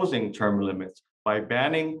imposing term limits, by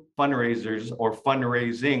banning fundraisers or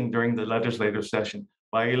fundraising during the legislative session,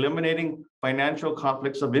 by eliminating financial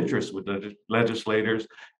conflicts of interest with legislators,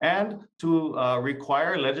 and to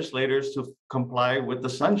require legislators to comply with the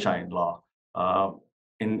Sunshine Law.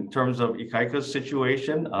 In terms of Ikaika's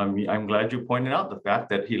situation, I'm glad you pointed out the fact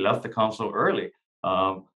that he left the council early.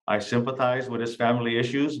 I sympathize with his family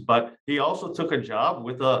issues, but he also took a job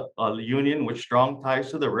with a union with strong ties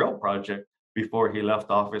to the rail project before he left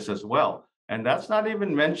office as well. And that's not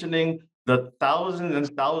even mentioning the thousands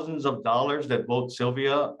and thousands of dollars that both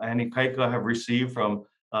Sylvia and Ikaika have received from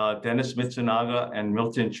Dennis Mitsunaga and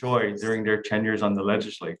Milton Choi during their tenures on the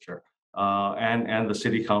legislature and the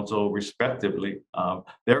city council respectively.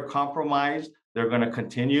 They're compromised. They're going to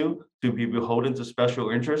continue to be beholden to special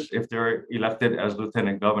interests if they're elected as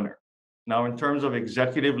lieutenant governor. Now, in terms of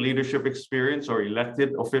executive leadership experience or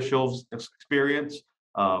elected officials experience,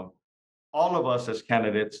 all of us as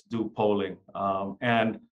candidates do polling.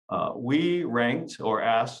 We ranked or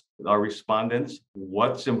asked our respondents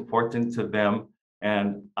what's important to them.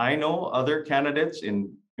 And I know other candidates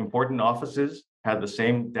in important offices had the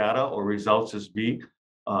same data or results as me.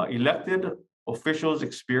 Elected officials'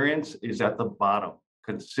 experience is at the bottom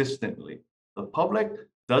consistently. The public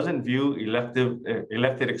doesn't view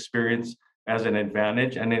elected experience as an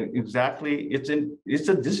advantage, and it's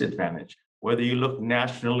a disadvantage, whether you look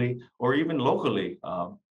nationally or even locally.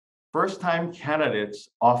 First-time candidates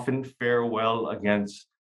often fare well against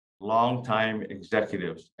long-time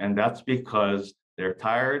executives, and that's because they're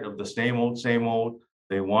tired of the same old.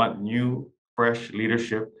 They want new, fresh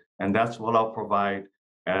leadership, and that's what I'll provide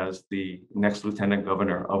as the next lieutenant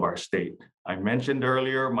governor of our state. I mentioned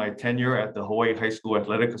earlier my tenure at the Hawaii High School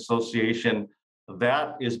Athletic Association.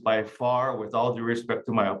 That is by far, with all due respect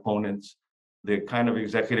to my opponents, the kind of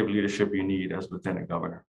executive leadership you need as lieutenant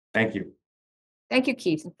governor. Thank you. Thank you,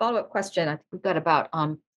 Keith. And follow-up question. We've got about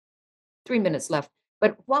 3 minutes left.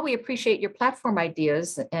 But while we appreciate your platform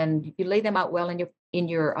ideas and you lay them out well in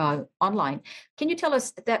your online, can you tell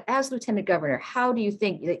us that as lieutenant governor, how do you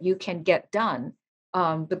think that you can get done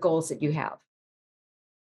the goals that you have?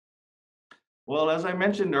 Well, as I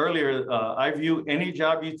mentioned earlier, I view any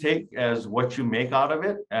job you take as what you make out of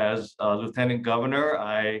it. As lieutenant governor,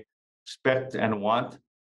 I expect and want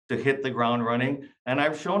to hit the ground running. And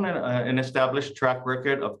I've shown an established track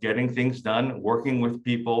record of getting things done, working with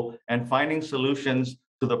people, and finding solutions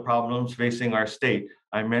to the problems facing our state.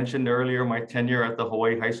 I mentioned earlier my tenure at the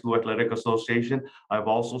Hawaii High School Athletic Association. I've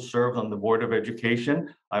also served on the Board of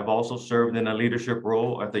Education. I've also served in a leadership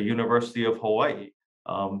role at the University of Hawaii.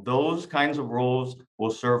 Those kinds of roles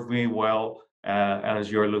will serve me well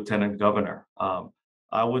as your lieutenant governor.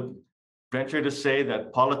 I would venture to say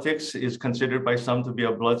that politics is considered by some to be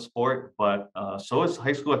a blood sport, but so is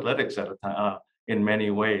high school athletics at a time, in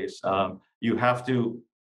many ways. You have to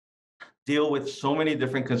deal with so many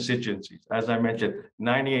different constituencies. As I mentioned,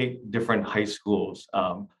 98 different high schools,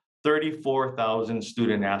 34,000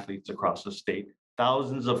 student athletes across the state,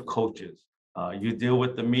 thousands of coaches. You deal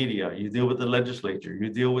with the media, you deal with the legislature, you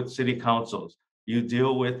deal with city councils, you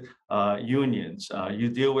deal with unions, you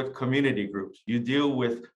deal with community groups, you deal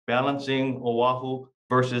with balancing Oahu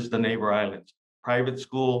versus the neighbor islands, private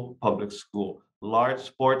school, public school, large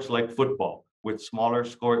sports like football with smaller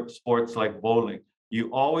sports like bowling. You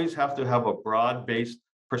always have to have a broad-based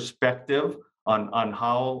perspective on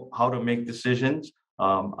how to make decisions.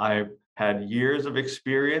 I've had years of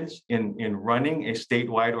experience in running a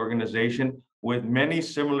statewide organization with many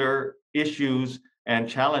similar issues and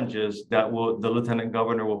challenges that the lieutenant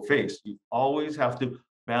governor will face. You always have to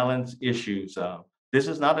balance issues. This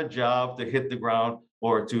is not a job to hit the ground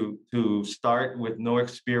or to start with no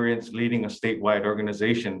experience leading a statewide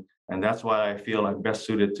organization And that's why I feel I'm best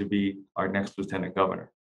suited to be our next lieutenant governor.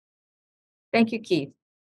 Thank you, Keith.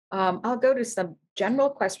 I'll go to some general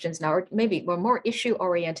questions now, or maybe more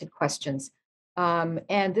issue-oriented questions.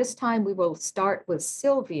 And this time we will start with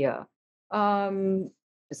Sylvia.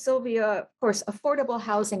 Sylvia, of course, affordable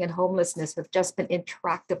housing and homelessness have just been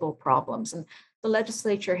intractable problems, and the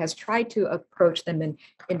legislature has tried to approach them in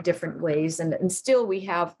different ways, and still we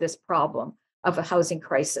have this problem of a housing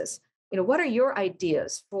crisis. What are your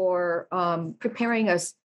ideas for preparing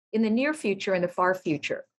us in the near future and the far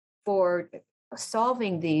future for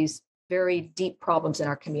solving these very deep problems in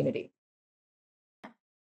our community?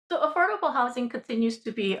 So affordable housing continues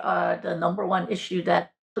to be the number one issue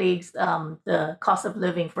that plagues the cost of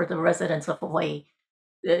living for the residents of Hawaii.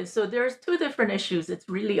 So there's two different issues. It's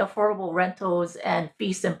really affordable rentals and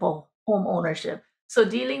fee simple home ownership. So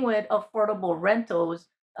dealing with affordable rentals,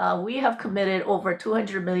 we have committed over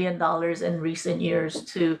 $200 million in recent years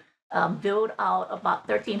to build out about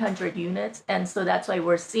 1,300 units. And so that's why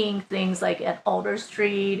we're seeing things like at Alder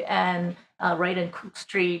Street and right in Cook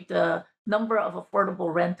Street, the number of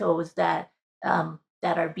affordable rentals that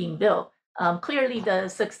are being built. Clearly, the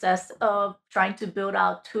success of trying to build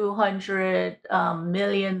out $200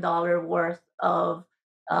 million worth of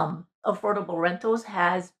affordable rentals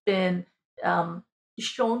has been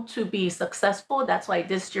shown to be successful. That's why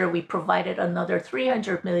this year we provided another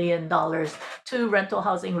 $300 million to Rental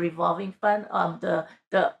Housing Revolving Fund,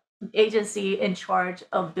 the agency in charge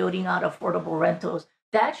of building out affordable rentals.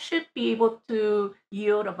 That should be able to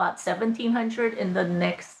yield about 1,700 in the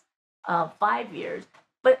next 5 years.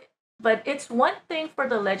 But it's one thing for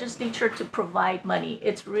the legislature to provide money.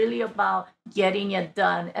 It's really about getting it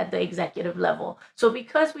done at the executive level. So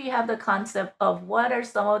because we have the concept of what are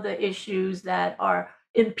some of the issues that are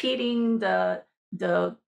impeding the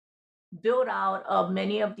build out of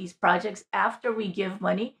many of these projects after we give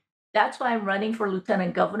money, that's why I'm running for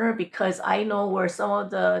lieutenant governor, because I know where some of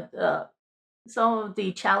the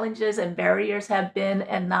challenges and barriers have been.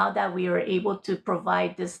 And now that we are able to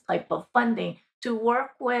provide this type of funding, to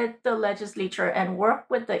work with the legislature and work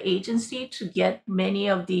with the agency to get many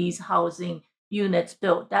of these housing units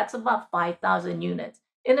built. That's about 5,000 units.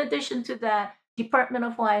 In addition to that, Department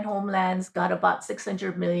of Hawaiian Homelands got about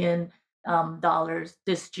 $600 million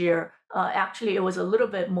this year. Actually, it was a little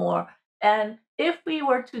bit more. And if we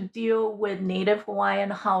were to deal with Native Hawaiian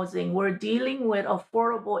housing, we're dealing with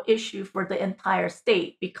affordable issue for the entire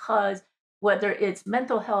state, because whether it's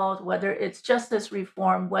mental health, whether it's justice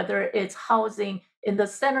reform, whether it's housing, in the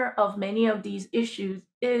center of many of these issues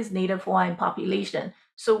is Native Hawaiian population.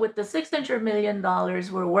 So with the $600 million,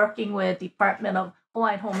 we're working with Department of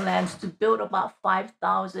Hawaiian Homelands to build about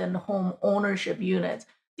 5,000 home ownership units.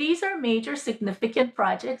 These are major significant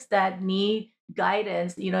projects that need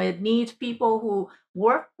guidance. It needs people who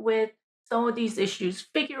work with some of these issues,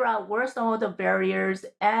 figure out where some of the barriers,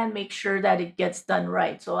 and make sure that it gets done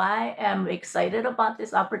right. So I am excited about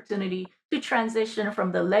this opportunity to transition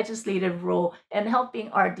from the legislative role and helping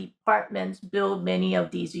our departments build many of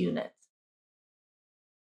these units.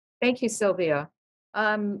 Thank you, Sylvia.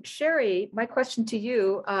 Sherry, my question to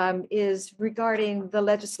you is regarding the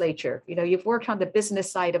legislature. You've worked on the business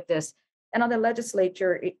side of this, and on the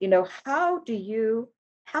legislature, how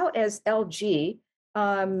as LG,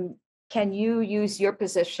 can you use your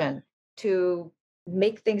position to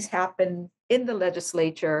make things happen in the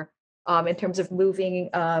legislature in terms of moving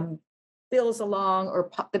bills along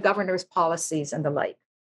or the governor's policies and the like?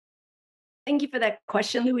 Thank you for that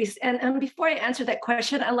question, Louise. And before I answer that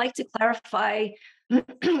question, I'd like to clarify,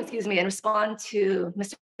 excuse me, and respond to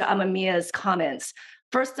Mr. Amemiya's comments.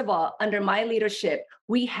 First of all, under my leadership,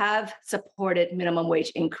 we have supported minimum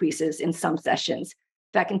wage increases in some sessions.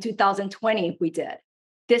 Back in 2020, we did.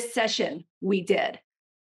 This session, we did.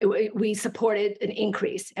 We supported an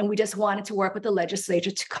increase, and we just wanted to work with the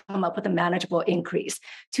legislature to come up with a manageable increase.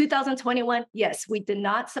 2021, yes, we did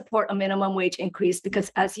not support a minimum wage increase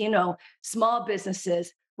because, as you know, small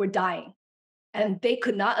businesses were dying, and they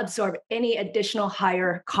could not absorb any additional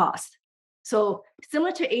higher cost. So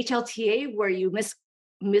similar to HLTA, where you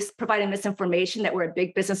provided misinformation that we're a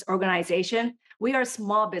big business organization, we are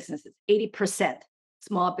small businesses, 80%.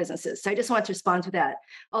 Small businesses. So I just want to respond to that.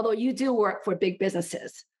 Although you do work for big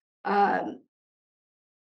businesses.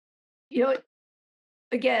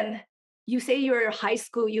 Again, you say you're a high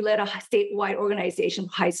school, you led a statewide organization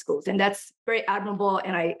of high schools, and that's very admirable,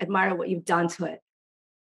 and I admire what you've done to it.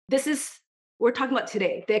 We're talking about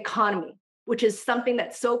today, the economy, which is something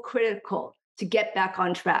that's so critical to get back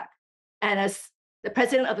on track. And as the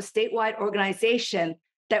president of a statewide organization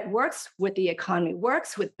that works with the economy,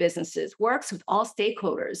 works with businesses, works with all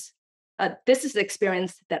stakeholders, this is the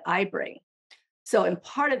experience that I bring. So, in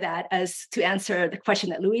part of that, as to answer the question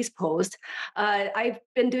that Louise posed, I've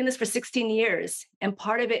been doing this for 16 years, and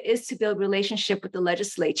part of it is to build relationship with the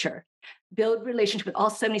legislature, build relationship with all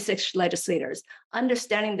 76 legislators,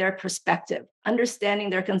 understanding their perspective, understanding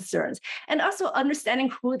their concerns, and also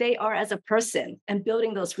understanding who they are as a person and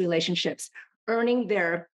building those relationships, earning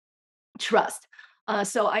their trust.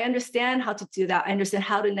 So I understand how to do that. I understand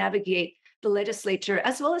how to navigate the legislature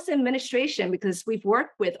as well as the administration, because we've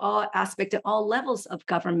worked with all aspects and all levels of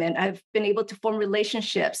government. I've been able to form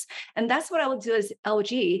relationships. And that's what I will do as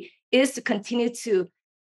LG, is to continue to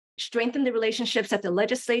strengthen the relationships at the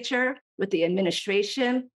legislature, with the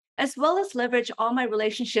administration, as well as leverage all my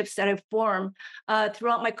relationships that I've formed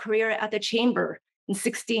throughout my career at the chamber in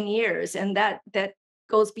 16 years. And that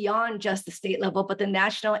goes beyond just the state level, but the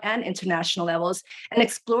national and international levels, and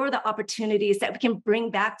explore the opportunities that we can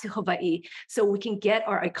bring back to Hawaii so we can get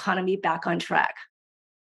our economy back on track.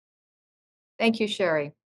 Thank you,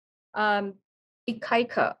 Sherry.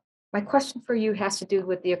 Ikaika, my question for you has to do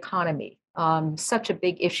with the economy. Such a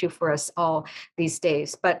big issue for us all these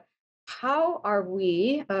days. But how are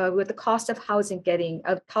we, with the cost of housing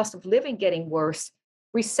cost of living getting worse,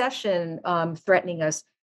 recession threatening us?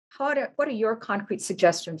 What are your concrete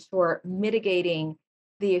suggestions for mitigating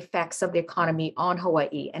the effects of the economy on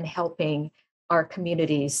Hawaii and helping our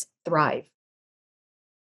communities thrive?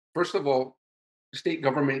 First of all, the state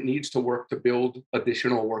government needs to work to build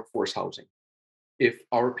additional workforce housing. If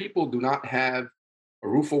our people do not have a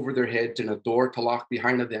roof over their heads and a door to lock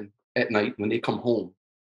behind them at night when they come home,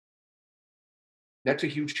 that's a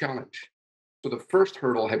huge challenge. So the first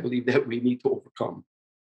hurdle I believe that we need to overcome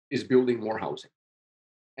is building more housing.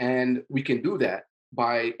 And we can do that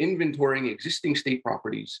by inventorying existing state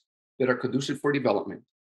properties that are conducive for development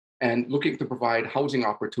and looking to provide housing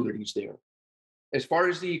opportunities there. As far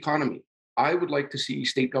as the economy, I would like to see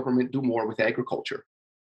state government do more with agriculture.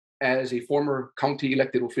 As a former county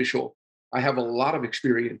elected official, I have a lot of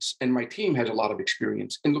experience, and my team has a lot of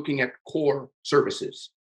experience in looking at core services.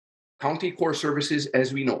 County core services,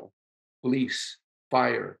 as we know, police,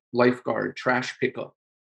 fire, lifeguard, trash pickup.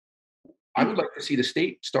 I would like to see the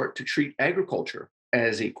state start to treat agriculture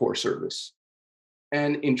as a core service.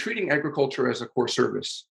 And in treating agriculture as a core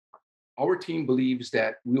service, our team believes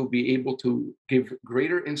that we'll be able to give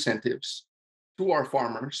greater incentives to our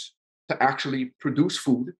farmers to actually produce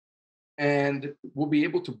food, and we'll be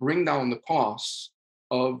able to bring down the costs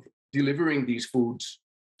of delivering these foods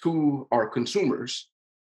to our consumers.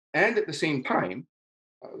 And at the same time,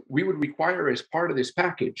 we would require, as part of this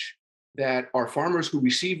package, that our farmers who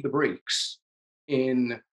receive the breaks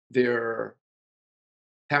in their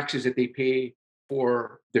taxes that they pay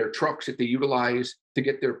for their trucks that they utilize to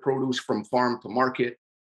get their produce from farm to market,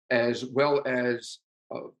 as well as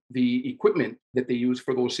the equipment that they use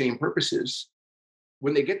for those same purposes,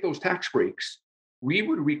 when they get those tax breaks, we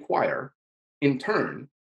would require, in turn,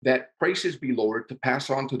 that prices be lowered to pass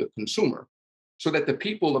on to the consumer, so that the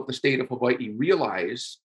people of the state of Hawaii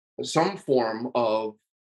realize some form of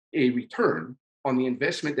a return on the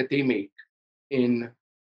investment that they make in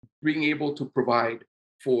being able to provide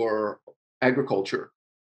for agriculture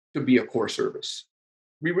to be a core service.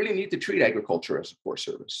 We really need to treat agriculture as a core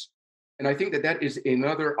service. And I think that that is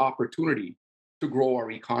another opportunity to grow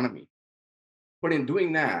our economy. But in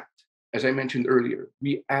doing that, as I mentioned earlier,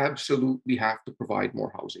 we absolutely have to provide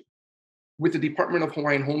more housing. With the Department of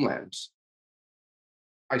Hawaiian Homelands,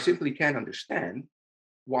 I simply can't understand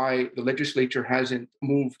why the legislature hasn't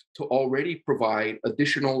moved to already provide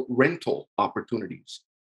additional rental opportunities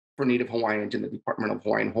for Native Hawaiians in the Department of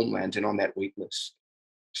Hawaiian Homelands and on that wait list.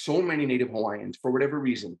 So many Native Hawaiians, for whatever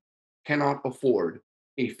reason, cannot afford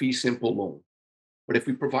a fee simple loan. But if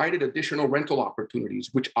we provided additional rental opportunities,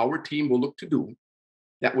 which our team will look to do,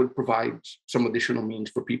 that would provide some additional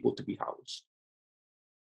means for people to be housed.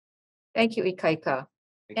 Thank you, Ikaika.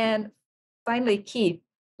 And finally, Keith,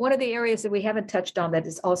 one of the areas that we haven't touched on that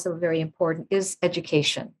is also very important is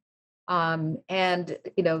education. And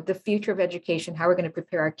the future of education, how we're going to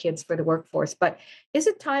prepare our kids for the workforce. But is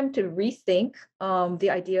it time to rethink the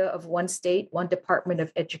idea of one state, one Department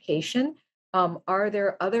of Education? Are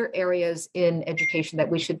there other areas in education that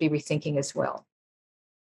we should be rethinking as well?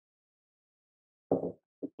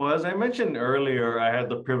 Well, as I mentioned earlier, I had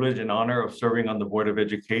the privilege and honor of serving on the Board of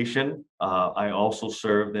Education. I also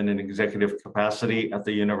served in an executive capacity at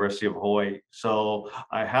the University of Hawaii. So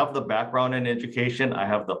I have the background in education. I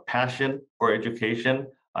have the passion for education.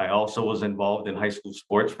 I also was involved in high school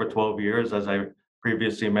sports for 12 years, as I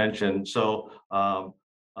previously mentioned. So,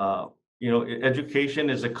 education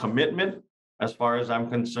is a commitment as far as I'm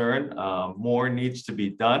concerned. More needs to be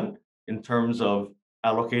done. in terms of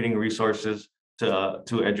allocating resources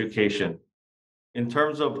to education. In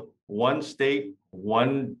terms of one state,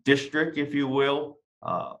 one district, if you will,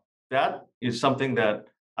 that is something that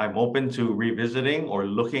I'm open to revisiting or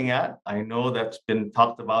looking at. I know that's been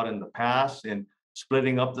talked about in the past in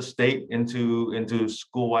splitting up the state into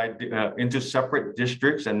school-wide into separate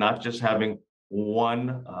districts and not just having one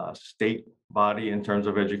state body in terms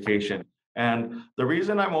of education. And the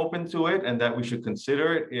reason I'm open to it and that we should consider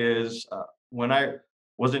it is when I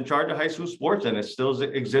was in charge of high school sports, and it still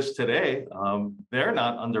exists today, they're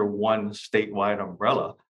not under one statewide umbrella.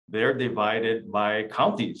 They're divided by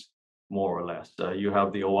counties, more or less. You have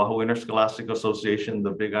the Oahu Interscholastic Association,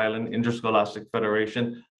 the Big Island Interscholastic Federation,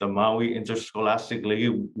 the Maui Interscholastic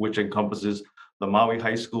League, which encompasses the Maui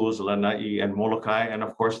high schools, Lanai and Molokai, and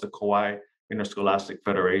of course the Kauai Interscholastic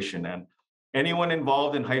Federation. And anyone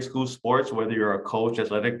involved in high school sports, whether you're a coach,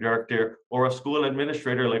 athletic director, or a school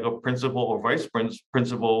administrator like a principal or vice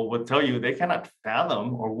principal would tell you they cannot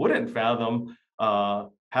fathom or wouldn't fathom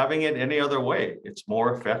having it any other way. It's more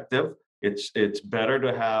effective. It's better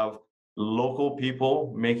to have local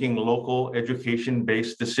people making local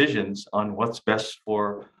education-based decisions on what's best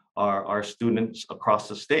for our students across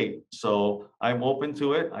the state. So I'm open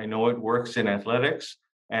to it. I know it works in athletics,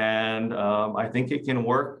 and I think it can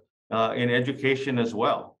work in education as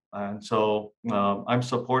well. And so I'm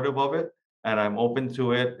supportive of it and I'm open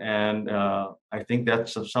to it. And I think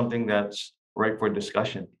that's something that's ripe for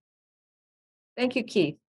discussion. Thank you,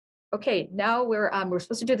 Keith. Okay, now we're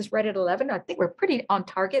supposed to do this right at 11. I think we're pretty on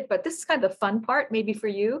target, but this is kind of the fun part maybe for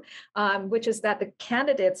you, which is that the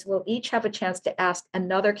candidates will each have a chance to ask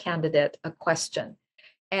another candidate a question.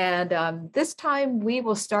 And this time we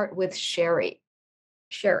will start with Sherry.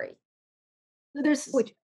 Sherry. There's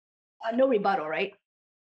no rebuttal, right?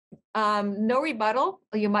 No rebuttal.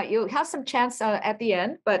 You'll have some chance at the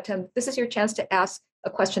end, but this is your chance to ask a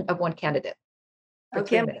question of one candidate.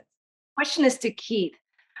 Okay. 3 minutes. Question is to Keith.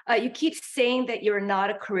 You keep saying that you're not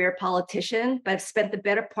a career politician, but have spent the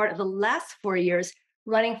better part of the last 4 years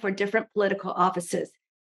running for different political offices.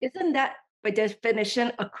 Isn't that, by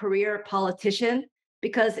definition, a career politician?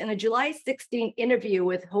 Because in a July 16 interview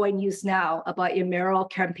with Hawaii News Now about your mayoral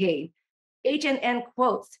campaign, Agent N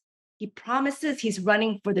quotes, he promises he's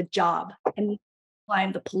running for the job and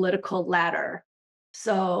climb the political ladder.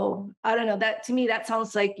 So I don't know, that to me, that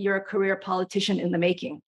sounds like you're a career politician in the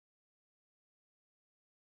making.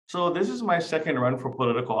 So this is my second run for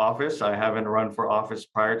political office. I haven't run for office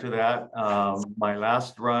prior to that. My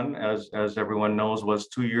last run, as everyone knows, was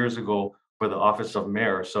 2 years ago for the office of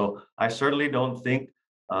mayor. So I certainly don't think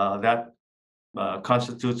that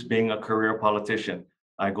constitutes being a career politician.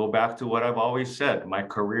 I go back to what I've always said. My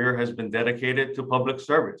career has been dedicated to public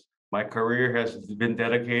service. My career has been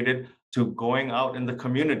dedicated to going out in the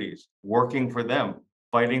communities, working for them,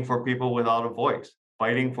 fighting for people without a voice,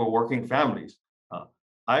 fighting for working families.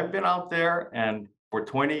 I've been out there, and for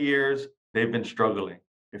 20 years, they've been struggling.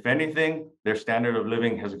 If anything, their standard of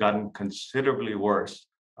living has gotten considerably worse.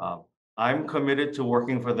 I'm committed to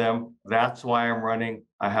working for them. That's why I'm running.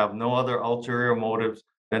 I have no other ulterior motives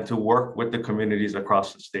than to work with the communities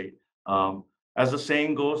across the state. As the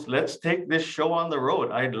saying goes, let's take this show on the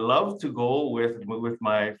road. I'd love to go with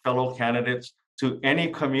my fellow candidates to any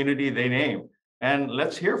community they name, and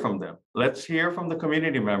let's hear from them. Let's hear from the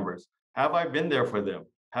community members. Have I been there for them?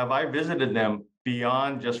 Have I visited them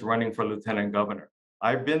beyond just running for lieutenant governor?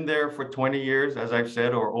 I've been there for 20 years, as I've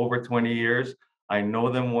said, or over 20 years. I know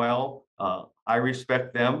them well. I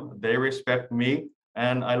respect them. They respect me.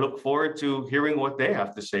 And I look forward to hearing what they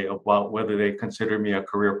have to say about whether they consider me a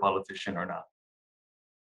career politician or not.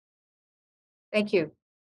 Thank you.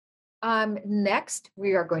 Next,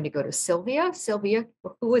 we are going to go to Sylvia. Sylvia,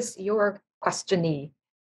 who is your questionee?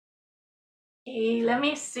 Okay, let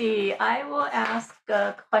me see. I will ask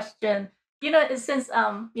a question. Since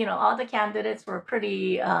all the candidates were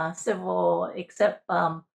pretty civil, except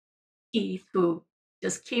Keith, who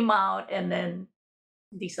just came out and then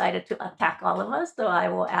decided to attack all of us. So I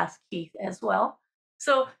will ask Keith as well.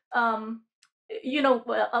 So, along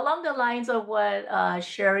the lines of what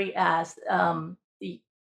Sherry asked,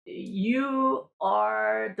 you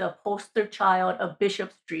are the poster child of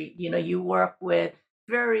Bishop Street. You work with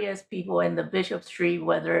various people in the Bishop Street,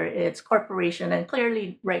 whether it's corporation, and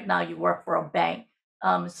clearly right now you work for a bank.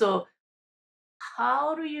 So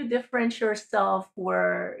how do you differentiate yourself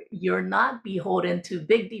where you're not beholden to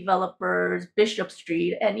big developers, Bishop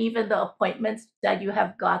Street, and even the appointments that you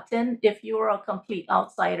have gotten? If you were a complete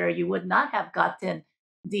outsider, you would not have gotten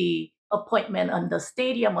the appointment on the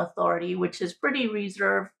Stadium Authority, which is pretty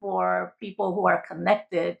reserved for people who are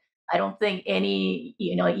connected. I don't think any,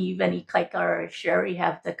 even Ikaika or Sherry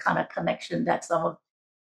have the kind of connection that some of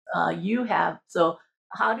you have. So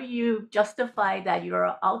how do you justify that you're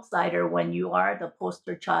an outsider when you are the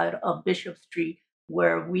poster child of Bishop Street,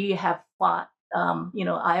 where we have fought,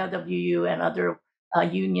 IOWU and other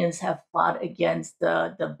unions have fought against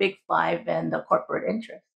the big five and the corporate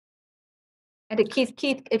interests? And Keith,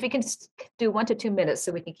 if you can do 1 to 2 minutes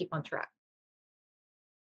so we can keep on track.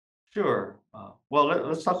 Sure. Well,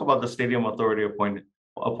 let's talk about the Stadium Authority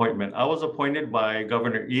appointment. I was appointed by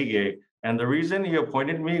Governor Ige, and the reason he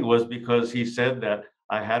appointed me was because he said that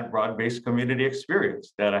I had broad-based community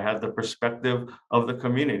experience, that I had the perspective of the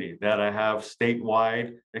community, that I have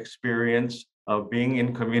statewide experience of being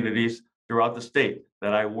in communities throughout the state,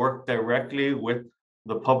 that I work directly with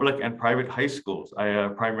the public and private high schools,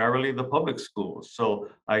 primarily the public schools. So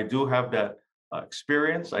I do have that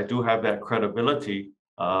experience, I do have that credibility,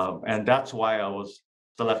 and that's why I was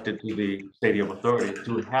selected to the Stadium Authority,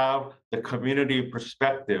 to have the community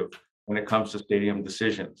perspective when it comes to stadium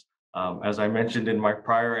decisions. As I mentioned in my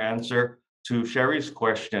prior answer to Sherry's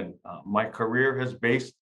question, my career has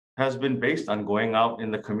been based on going out in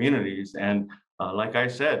the communities. And like I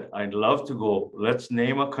said, I'd love to go. Let's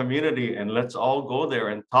name a community and let's all go there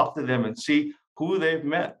and talk to them and see who they've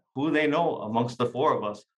met, who they know amongst the four of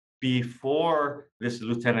us before this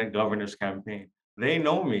lieutenant governor's campaign. They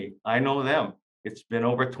know me, I know them. It's been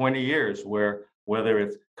over 20 years where whether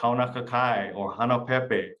it's Kaunakakai or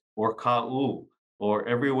Hanapepe or Ka'u or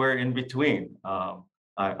everywhere in between,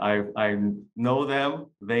 I know them,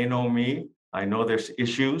 they know me, I know their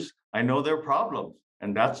issues, I know their problems.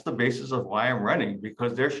 And that's the basis of why I'm running,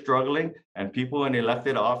 because they're struggling and people in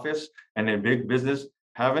elected office and in big business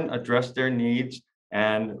haven't addressed their needs.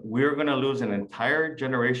 And we're going to lose an entire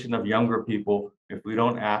generation of younger people if we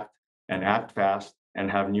don't act and act fast and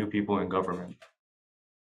have new people in government.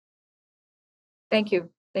 Thank you.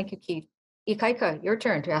 Thank you, Keith. Ikaika, your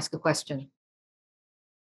turn to ask a question.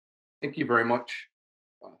 Thank you very much.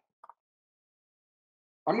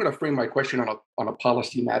 I'm going to frame my question on a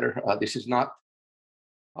policy matter. This is not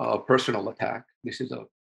a personal attack.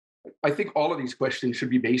 I think all of these questions should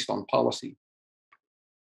be based on policy.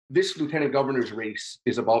 This lieutenant governor's race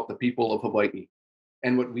is about the people of Hawaii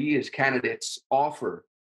and what we as candidates offer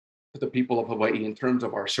to the people of Hawaii in terms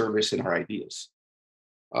of our service and our ideas.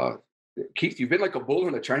 Keith, you've been like a bull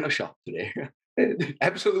in a china shop today.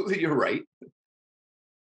 Absolutely, you're right.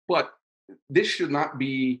 But this should not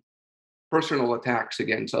be personal attacks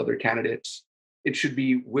against other candidates. It should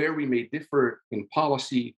be where we may differ in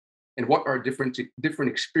policy and what our different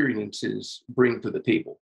experiences bring to the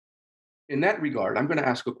table. In that regard, I'm going to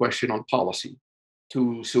ask a question on policy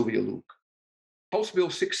to Sylvia Luke. House Bill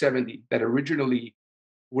 670 that originally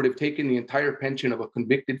would have taken the entire pension of a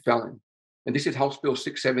convicted felon, and this is House Bill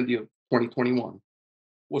 670 of 2021,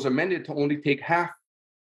 was amended to only take half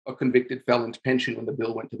a convicted felon's pension when the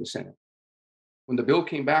bill went to the Senate. When the bill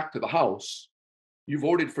came back to the House, you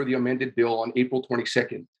voted for the amended bill on April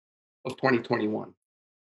 22nd of 2021.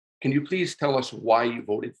 Can you please tell us why you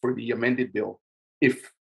voted for the amended bill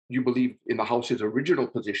if you believe in the House's original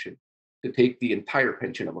position to take the entire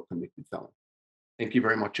pension of a convicted felon? Thank you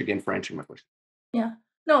very much again for answering my question. Yeah.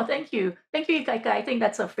 No, thank you. Thank you, Ikaika. I think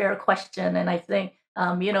that's a fair question. And I think,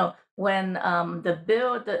 when the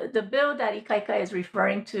bill that Ikaika is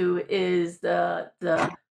referring to is the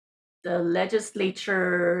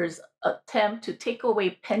legislature's attempt to take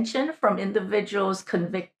away pension from individuals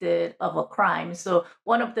convicted of a crime. So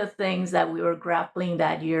one of the things that we were grappling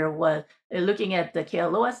that year was looking at the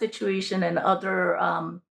Kealoha situation and other,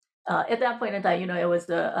 at that point in time, it was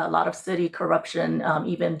a lot of city corruption,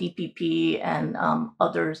 even DPP and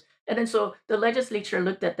others. And then so the legislature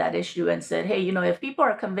looked at that issue and said, hey, if people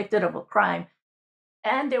are convicted of a crime,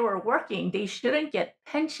 and they were working, they shouldn't get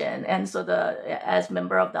pension. And so as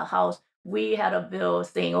member of the House, we had a bill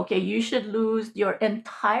saying, okay, you should lose your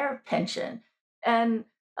entire pension. And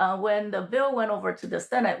when the bill went over to the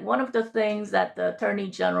Senate, one of the things that the attorney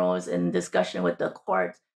generals in discussion with the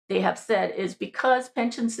courts, they have said is because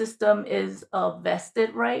pension system is a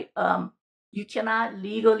vested right, you cannot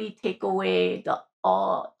legally take away the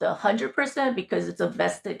 100% because it's a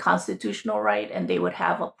vested constitutional right and they would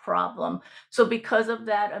have a problem. So because of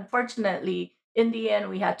that, unfortunately, in the end,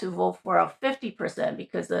 we had to vote for a 50%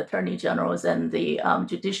 because the attorney generals and the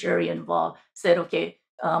judiciary involved said, okay,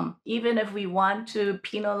 even if we want to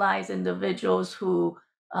penalize individuals who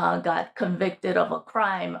got convicted of a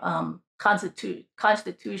crime,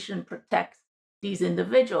 Constitution protects these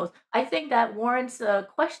individuals. I think that warrants a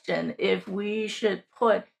question if we should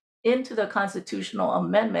put into the constitutional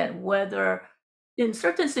amendment whether in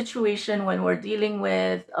certain situation when we're dealing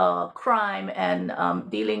with crime and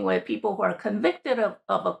dealing with people who are convicted of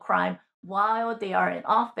a crime while they are in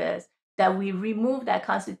office, that we remove that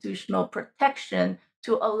constitutional protection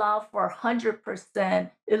to allow for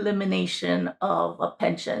 100% elimination of a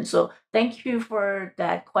pension. So thank you for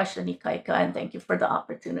that question, Ikaika, and thank you for the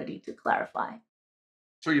opportunity to clarify.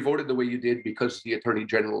 So you voted the way you did because the Attorney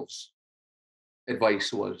General's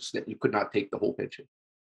advice was that you could not take the whole pension.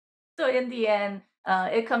 So in the end,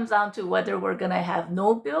 it comes down to whether we're going to have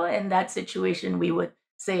no bill. In that situation, we would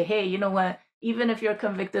say, hey, you know what? Even if you're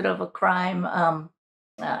convicted of a crime,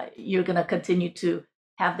 you're going to continue to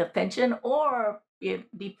have the pension, or it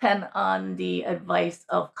depend on the advice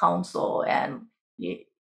of counsel. And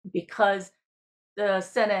because the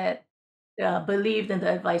Senate believed in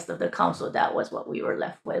the advice of the council, that was what we were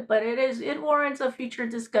left with. But it warrants a future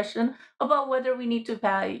discussion about whether we need to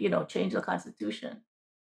change the Constitution.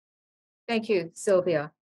 Thank you,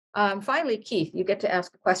 Sylvia. Finally, Keith, you get to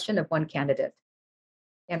ask a question of one candidate.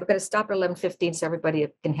 And we're going to stop at 11:15 so everybody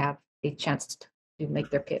can have a chance to make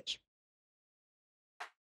their pitch.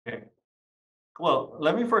 Okay. Well,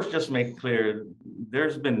 let me first just make clear,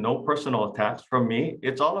 there's been no personal attacks from me.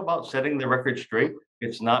 It's all about setting the record straight.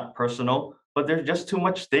 It's not personal, but there's just too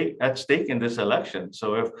much at stake in this election.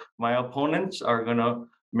 So if my opponents are gonna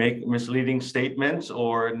make misleading statements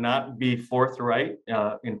or not be forthright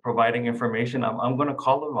in providing information, I'm gonna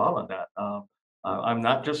call them out on that. I'm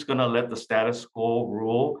not just gonna let the status quo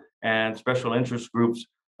rule and special interest groups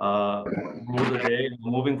rule the day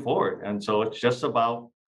moving forward. And so it's just about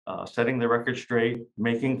setting the record straight,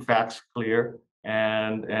 making facts clear,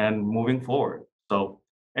 and moving forward. So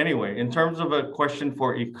anyway, in terms of a question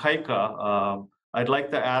for Ikaika, I'd like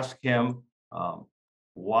to ask him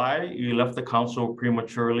why you left the council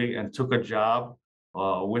prematurely and took a job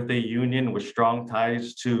with a union with strong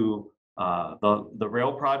ties to the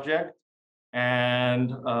rail project,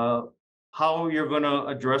 and how you're going to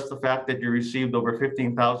address the fact that you received over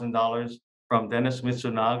 $15,000 from Dennis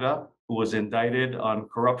Mitsunaga, who was indicted on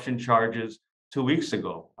corruption charges 2 weeks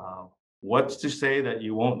ago. What's to say that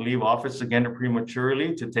you won't leave office again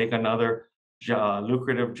prematurely to take another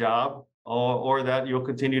lucrative job, or that you'll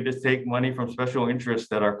continue to take money from special interests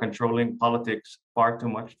that are controlling politics far too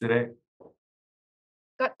much today?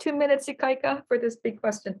 Got 2 minutes, Ikaika, for this big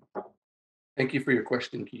question. Thank you for your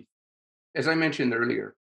question, Keith. As I mentioned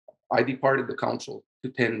earlier, I departed the council to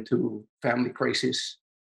tend to family crisis,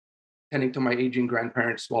 tending to my aging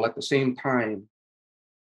grandparents, while at the same time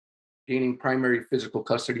gaining primary physical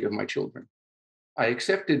custody of my children. I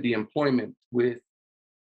accepted the employment with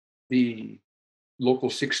the local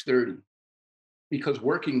 630 because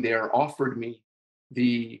working there offered me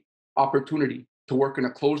the opportunity to work in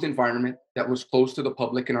a closed environment that was closed to the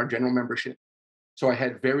public and our general membership. So I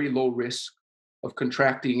had very low risk of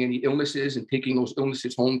contracting any illnesses and taking those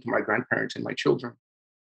illnesses home to my grandparents and my children.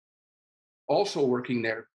 Also working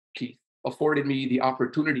there, Keith, afforded me the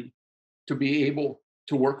opportunity to be able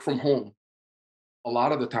to work from home a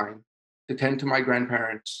lot of the time, to tend to my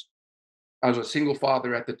grandparents. I was a single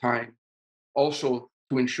father at the time, also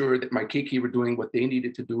to ensure that my keiki were doing what they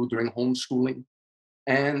needed to do during homeschooling,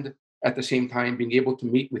 and at the same time being able to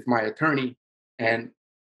meet with my attorney and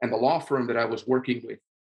the law firm that I was working with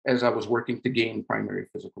as I was working to gain primary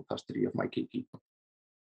physical custody of my keiki.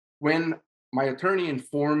 When my attorney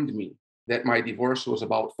informed me that my divorce was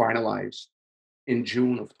about finalized in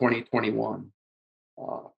June of 2021,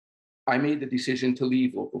 I made the decision to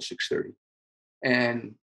leave Local 630.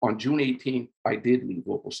 And on June 18th, I did leave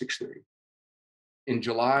Local 630. In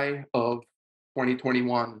July of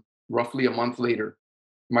 2021, roughly a month later,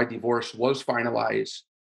 my divorce was finalized.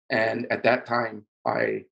 And at that time,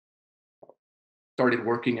 I started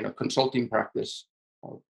working in a consulting practice,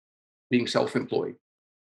 being self-employed.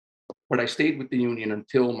 But I stayed with the union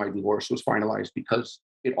until my divorce was finalized because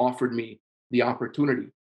it offered me the opportunity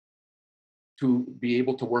to be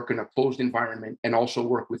able to work in a closed environment and also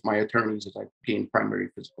work with my attorneys as I gained primary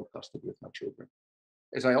physical custody of my children.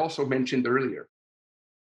 As I also mentioned earlier,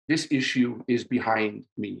 this issue is behind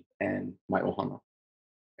me and my ohana.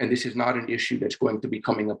 And this is not an issue that's going to be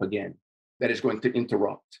coming up again, that is going to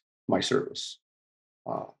interrupt my service.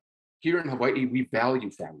 Here in Hawaii, we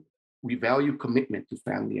value family. We value commitment to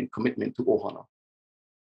family and commitment to ohana.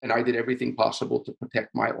 And I did everything possible to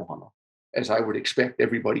protect my ohana, as I would expect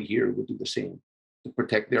everybody here would do the same, to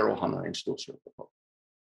protect their ohana and still serve the public.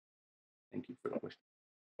 Thank you for the question.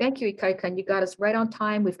 Thank you, Ikaika, and you got us right on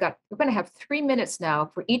time. We're going to have 3 minutes now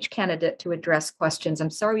for each candidate to address questions. I'm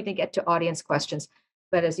sorry we didn't get to audience questions,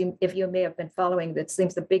 but if you may have been following, it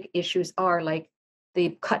seems the big issues are like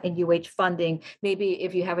the cut in UH funding. Maybe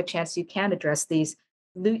if you have a chance, you can address these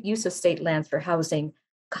use of state lands for housing,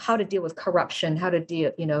 how to deal with corruption, how to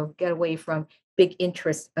deal, get away from big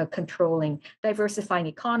interests controlling, diversifying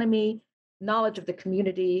economy, knowledge of the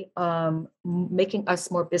community, making us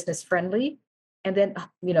more business friendly, and then,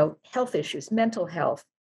 health issues, mental health,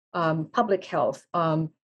 public health.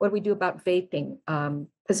 What do we do about vaping,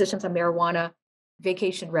 positions on marijuana,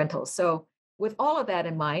 vacation rentals? So with all of that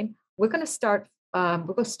in mind, we're going to start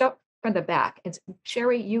from the back. And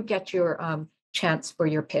Sherry, you get your chance for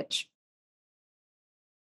your pitch.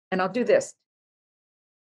 And I'll do this.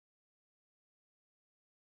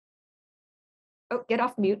 Oh, get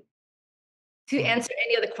off mute. To answer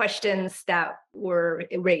any of the questions that were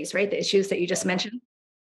raised, right? The issues that you just mentioned.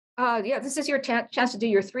 Yeah, this is your chance to do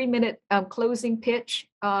your 3-minute closing pitch,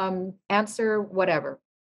 answer whatever.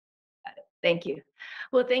 Thank you.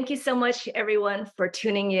 Well, thank you so much, everyone, for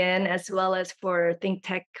tuning in, as well as for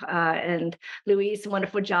ThinkTech and Louise.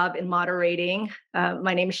 Wonderful job in moderating.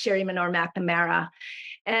 My name is Sherry Menor-McNamara.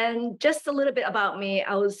 And just a little bit about me.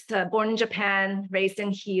 I was born in Japan, raised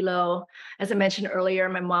in Hilo. As I mentioned earlier,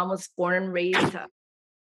 my mom was born and raised in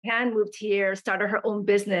Japan, moved here, started her own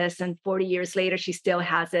business, and 40 years later, she still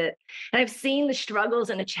has it. And I've seen the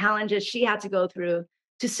struggles and the challenges she had to go through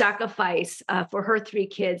to sacrifice for her 3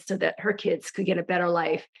 kids so that her kids could get a better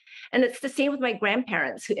life. And it's the same with my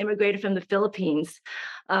grandparents who immigrated from the Philippines,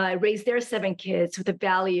 raised their 7 kids with the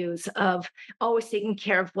values of always taking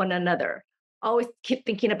care of one another, always keep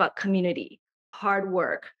thinking about community, hard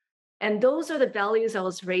work. And those are the values I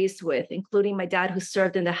was raised with, including my dad who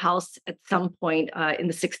served in the House at some point in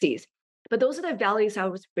the 60s. But those are the values I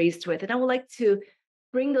was raised with. And I would like to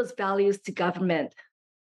bring those values to government.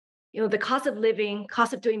 The cost of living,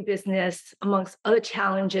 cost of doing business, amongst other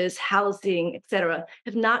challenges, housing, et cetera,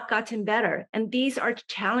 have not gotten better. And these are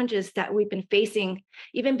challenges that we've been facing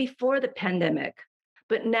even before the pandemic.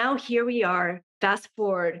 But now here we are, fast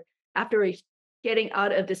forward, after getting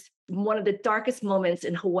out of this, one of the darkest moments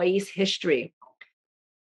in Hawaii's history,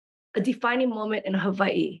 a defining moment in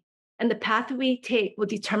Hawaii. And the path we take will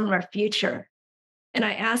determine our future. And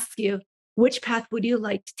I ask you, which path would you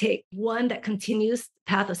like to take? One that continues the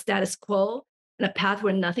path of status quo and a path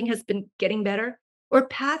where nothing has been getting better, or a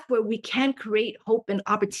path where we can create hope and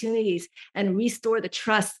opportunities and restore the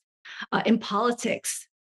trust in politics?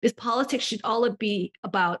 Because politics should all be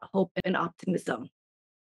about hope and optimism.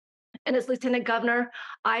 And as Lieutenant Governor,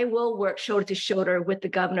 I will work shoulder to shoulder with the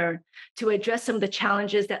governor to address some of the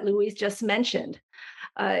challenges that Louise just mentioned.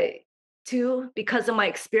 Two, because of my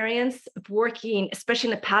experience of working,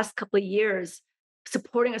 especially in the past couple of years,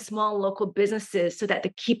 supporting a small local businesses so that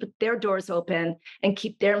they keep their doors open and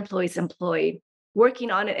keep their employees employed,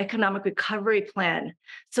 working on an economic recovery plan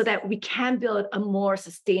so that we can build a more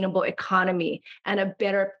sustainable economy and a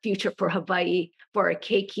better future for Hawaii, for our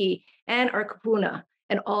keiki and our kupuna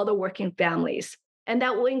and all the working families. And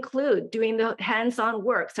that will include doing the hands-on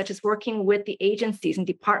work, such as working with the agencies and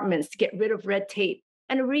departments to get rid of red tape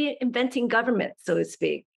and reinventing government, so to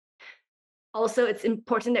speak. Also, it's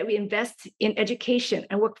important that we invest in education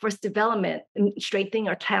and workforce development and strengthening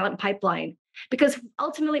our talent pipeline, because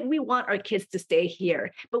ultimately we want our kids to stay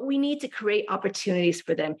here, but we need to create opportunities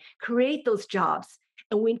for them, create those jobs.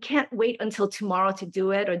 And we can't wait until tomorrow to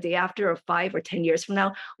do it, or day after, or 5 or 10 years from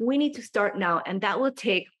now. We need to start now, and that will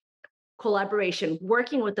take collaboration,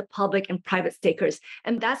 working with the public and private stakeholders.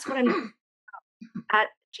 And that's what I'm at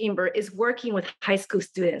Chamber, is working with high school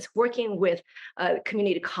students, working with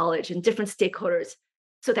community college and different stakeholders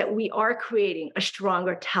so that we are creating a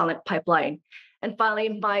stronger talent pipeline. And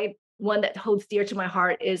finally, my one that holds dear to my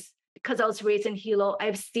heart is, because I was raised in Hilo,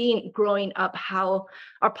 I've seen growing up how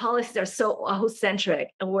our policies are so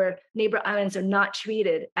Oahu-centric and where neighbor islands are not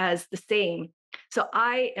treated as the same. So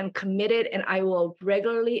I am committed, and I will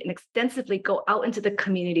regularly and extensively go out into the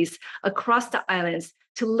communities across the islands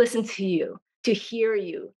to listen to you, to hear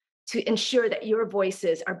you, to ensure that your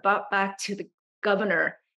voices are brought back to the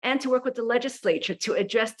governor, and to work with the legislature to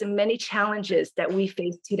address the many challenges that we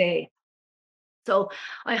face today. So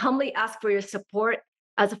I humbly ask for your support.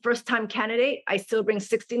 As a first-time candidate, I still bring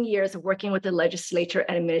 16 years of working with the legislature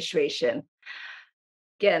and administration.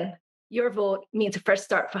 Again, your vote means a fresh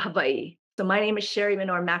start for Hawaii. So my name is Sherry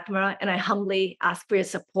Menor-McNamara, and I humbly ask for your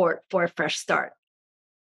support for a fresh start.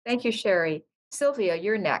 Thank you, Sherry. Sylvia,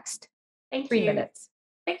 you're next. Thank 3 you. minutes.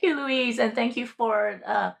 Thank you, Louise, and thank you for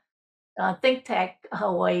ThinkTech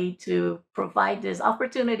Hawaii to provide this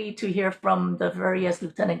opportunity to hear from the various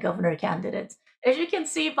lieutenant governor candidates. As you can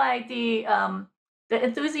see by the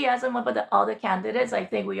enthusiasm of all the candidates, I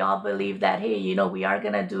think we all believe that, hey, we are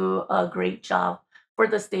going to do a great job for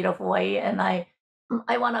the state of Hawaii. And I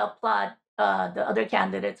I want to applaud the other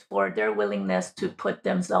candidates for their willingness to put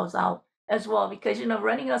themselves out as well, because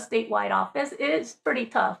running a statewide office is pretty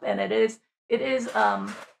tough, and it is it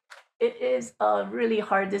is a really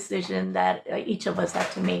hard decision that each of us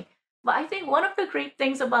have to make. But I think one of the great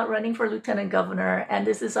things about running for lieutenant governor, and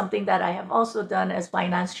this is something that I have also done as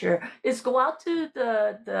finance chair, is go out to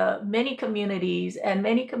the many communities and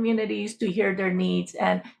many communities to hear their needs.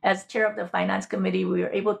 And as chair of the finance committee, we were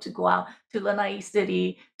able to go out to Lanai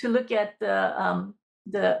City to look at the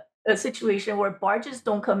a situation where barges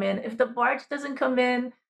don't come in. If the barge doesn't come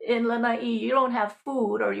in Lanai, you don't have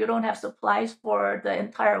food or you don't have supplies for the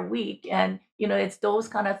entire week. And, it's those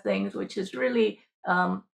kind of things, which is really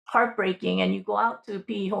heartbreaking. And you go out to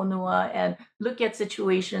Pihonua and look at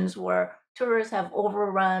situations where tourists have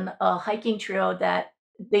overrun a hiking trail that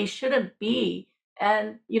they shouldn't be.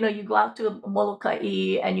 And, you go out to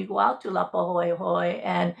Molokai and you go out to Lapahoehoe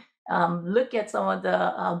and look at some of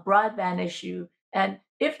the broadband issue. And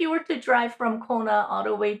if you were to drive from Kona all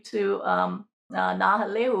the way to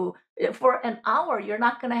Nahalehu, for an hour, you're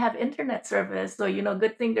not going to have internet service. So,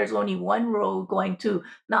 good thing there's only one road going to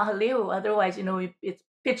Nahalehu. Otherwise, it's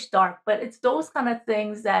pitch dark. But it's those kind of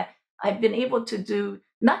things that I've been able to do,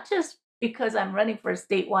 not just because I'm running for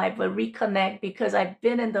statewide, but reconnect because I've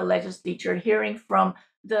been in the legislature hearing from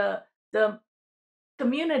the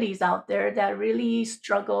communities out there that really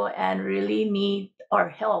struggle and really need our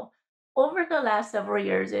help. Over the last several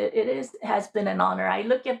years, has been an honor. I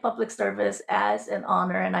look at public service as an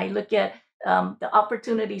honor, and I look at the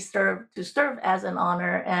opportunity to serve as an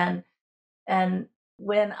honor. And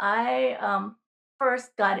when I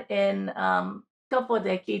first got in a couple of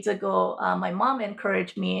decades ago, my mom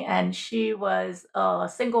encouraged me, and she was a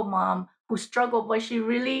single mom who struggled, but she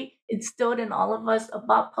really instilled in all of us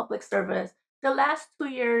about public service. The last 2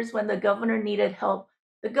 years, when the governor needed help,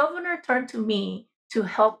 the governor turned to me to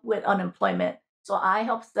help with unemployment. So I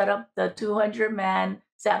helped set up the 200-man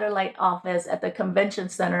satellite office at the convention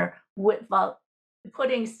center with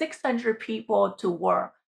putting 600 people to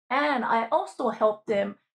work. And I also helped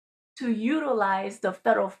them to utilize the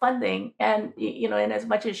federal funding. And, in as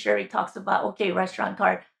much as Sherry talks about, okay, restaurant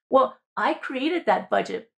card, well, I created that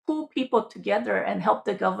budget, pull people together and help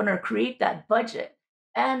the governor create that budget.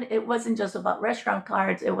 And it wasn't just about restaurant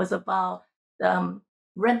cards, it was about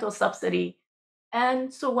rental subsidy.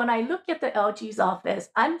 And so when I look at the LG's office,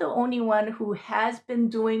 I'm the only one who has been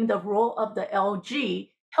doing the role of the LG,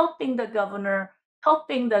 helping the governor,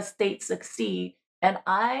 helping the state succeed. And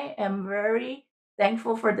I am very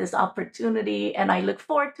thankful for this opportunity. And I look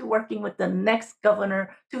forward to working with the next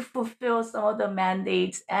governor to fulfill some of the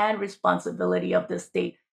mandates and responsibility of the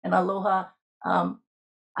state. And aloha,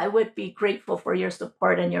 I would be grateful for your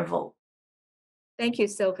support and your vote. Thank you,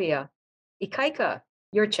 Sylvia. Ikaika,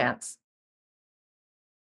 your chance.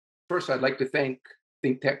 First, I'd like to thank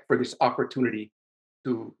ThinkTech for this opportunity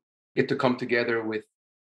to get to come together with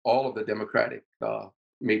all of the Democratic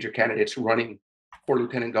major candidates running for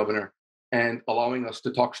lieutenant governor and allowing us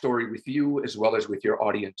to talk story with you as well as with your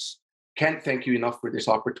audience. Can't thank you enough for this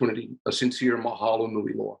opportunity. A sincere mahalo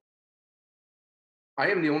nui loa. I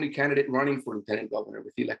am the only candidate running for lieutenant governor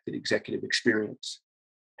with elected executive experience.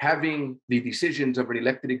 Having the decisions of an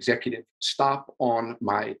elected executive stop on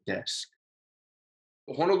my desk.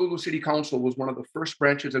 The Honolulu City Council was one of the first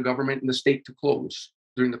branches of government in the state to close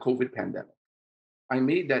during the COVID pandemic. I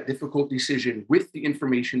made that difficult decision with the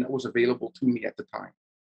information that was available to me at the time.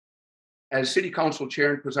 As City Council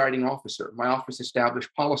Chair and Presiding Officer, my office established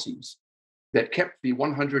policies that kept the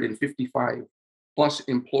 155 plus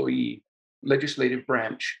employee legislative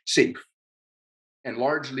branch safe and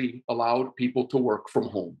largely allowed people to work from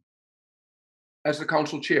home. As the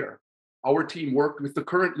Council Chair, our team worked with the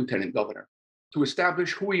current Lieutenant Governor to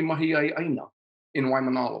establish Hui Mahiai Aina in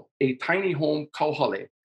Waimanalo, a tiny home kauhale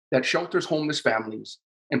that shelters homeless families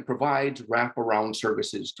and provides wraparound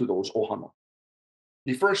services to those ohana.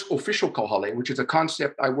 The first official kauhale, which is a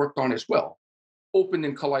concept I worked on as well, opened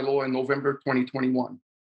in Kalailoa in November 2021,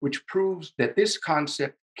 which proves that this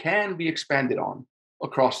concept can be expanded on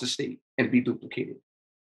across the state and be duplicated.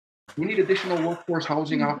 We need additional workforce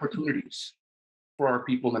housing opportunities for our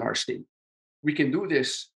people in our state. We can do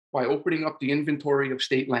this by opening up the inventory of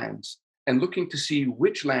state lands and looking to see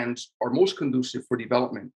which lands are most conducive for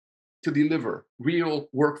development to deliver real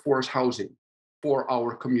workforce housing for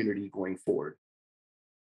our community going forward.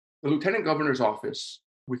 The Lieutenant Governor's office,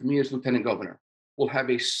 with me as Lieutenant Governor, will have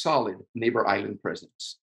a solid neighbor island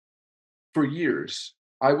presence. For years,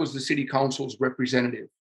 I was the City Council's representative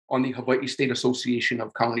on the Hawaii State Association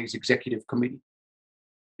of Counties Executive Committee.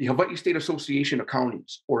 The Hawaii State Association of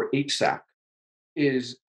Counties, or HSAC,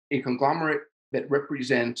 is a conglomerate that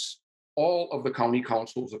represents all of the county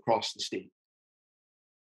councils across the state.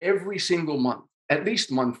 Every single month, at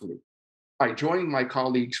least monthly, I join my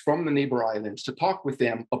colleagues from the neighbor islands to talk with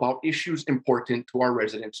them about issues important to our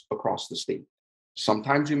residents across the state.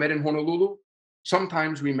 Sometimes we met in Honolulu,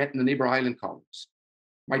 sometimes we met in the neighbor island counties.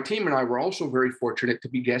 My team and I were also very fortunate to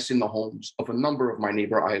be guests in the homes of a number of my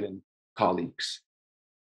neighbor island colleagues.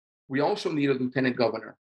 We also need a lieutenant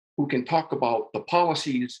governor who can talk about the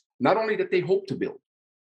policies, not only that they hope to build,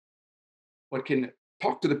 but can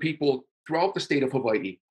talk to the people throughout the state of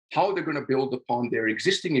Hawaii, how they're going to build upon their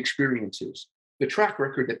existing experiences, the track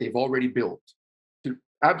record that they've already built, to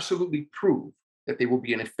absolutely prove that they will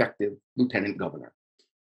be an effective lieutenant governor.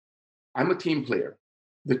 I'm a team player.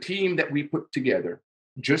 The team that we put together,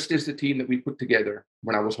 just as the team that we put together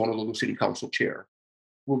when I was Honolulu City Council chair,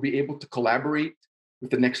 will be able to collaborate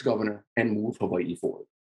with the next governor and move Hawaii forward.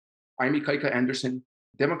 I'm Ikaika Anderson,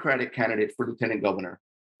 Democratic candidate for lieutenant governor,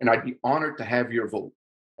 and I'd be honored to have your vote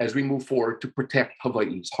as we move forward to protect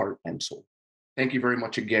Hawaii's heart and soul. Thank you very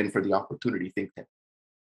much again for the opportunity, ThinkTech.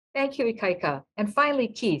 Thank you, Ikaika. And finally,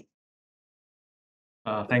 Keith.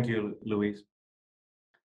 Thank you, Louise.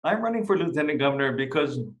 I'm running for lieutenant governor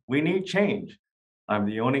because we need change. I'm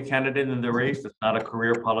the only candidate in the race that's not a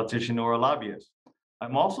career politician or a lobbyist.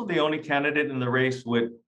 I'm also the only candidate in the race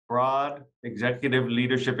with broad executive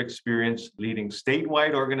leadership experience leading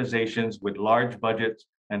statewide organizations with large budgets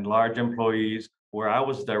and large employees, where I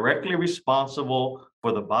was directly responsible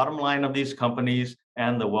for the bottom line of these companies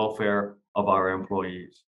and the welfare of our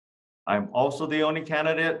employees. I'm also the only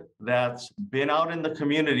candidate that's been out in the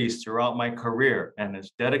communities throughout my career and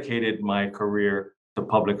has dedicated my career to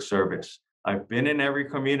public service. I've been in every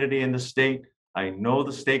community in the state. I know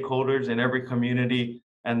the stakeholders in every community,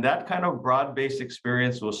 and that kind of broad-based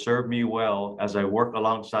experience will serve me well as I work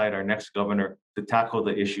alongside our next governor to tackle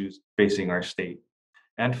the issues facing our state.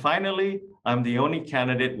 And finally, I'm the only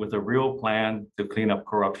candidate with a real plan to clean up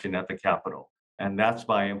corruption at the Capitol. And that's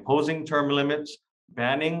by imposing term limits,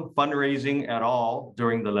 banning fundraising at all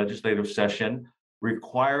during the legislative session,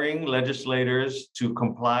 requiring legislators to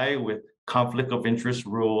comply with conflict of interest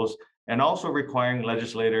rules, and also requiring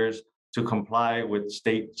legislators to comply with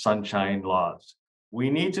state sunshine laws. We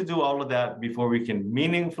need to do all of that before we can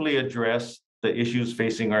meaningfully address the issues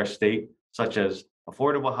facing our state, such as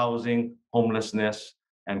affordable housing, homelessness,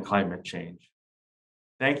 and climate change.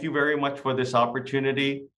 Thank you very much for this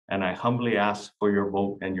opportunity, and I humbly ask for your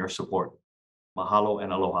vote and your support. Mahalo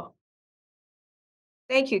and aloha.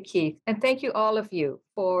 Thank you, Keith. And thank you all of you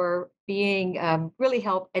for being really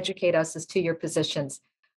help educate us as to your positions.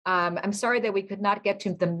 I'm sorry that we could not get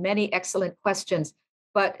to the many excellent questions,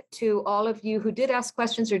 but to all of you who did ask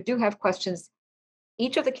questions or do have questions,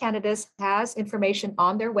 each of the candidates has information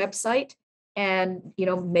on their website, and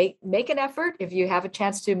make an effort if you have a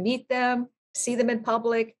chance to meet them, see them in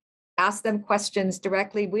public, ask them questions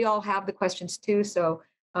directly. We all have the questions too, so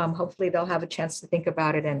hopefully they'll have a chance to think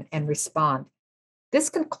about it and respond. This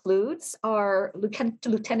concludes our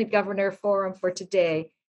Lieutenant Governor Forum for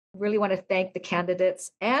today. I really want to thank the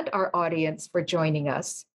candidates and our audience for joining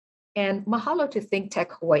us. And mahalo to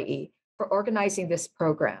ThinkTech Hawaii for organizing this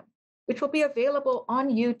program, which will be available on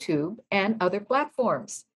YouTube and other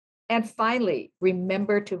platforms. And finally,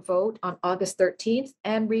 remember to vote on August 13th,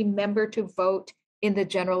 and remember to vote in the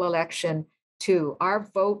general election too. Our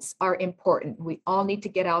votes are important. We all need to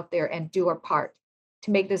get out there and do our part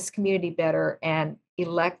to make this community better and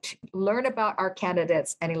learn about our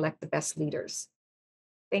candidates and elect the best leaders.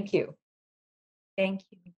 Thank you. Thank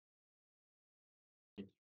you.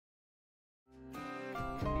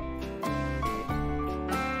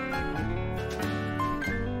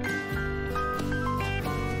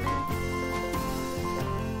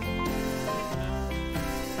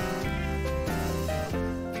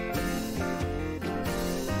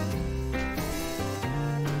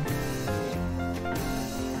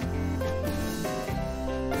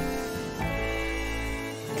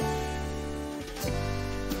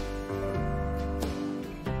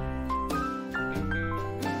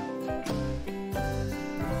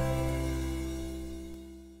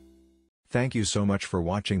 Thank you so much for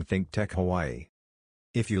watching ThinkTech Hawaii.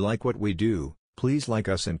 If you like what we do, please like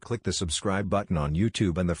us and click the subscribe button on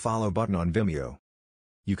YouTube and the follow button on Vimeo.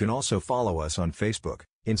 You can also follow us on Facebook,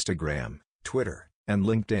 Instagram, Twitter, and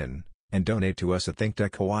LinkedIn, and donate to us at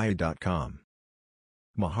thinktechhawaii.com.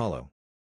 Mahalo.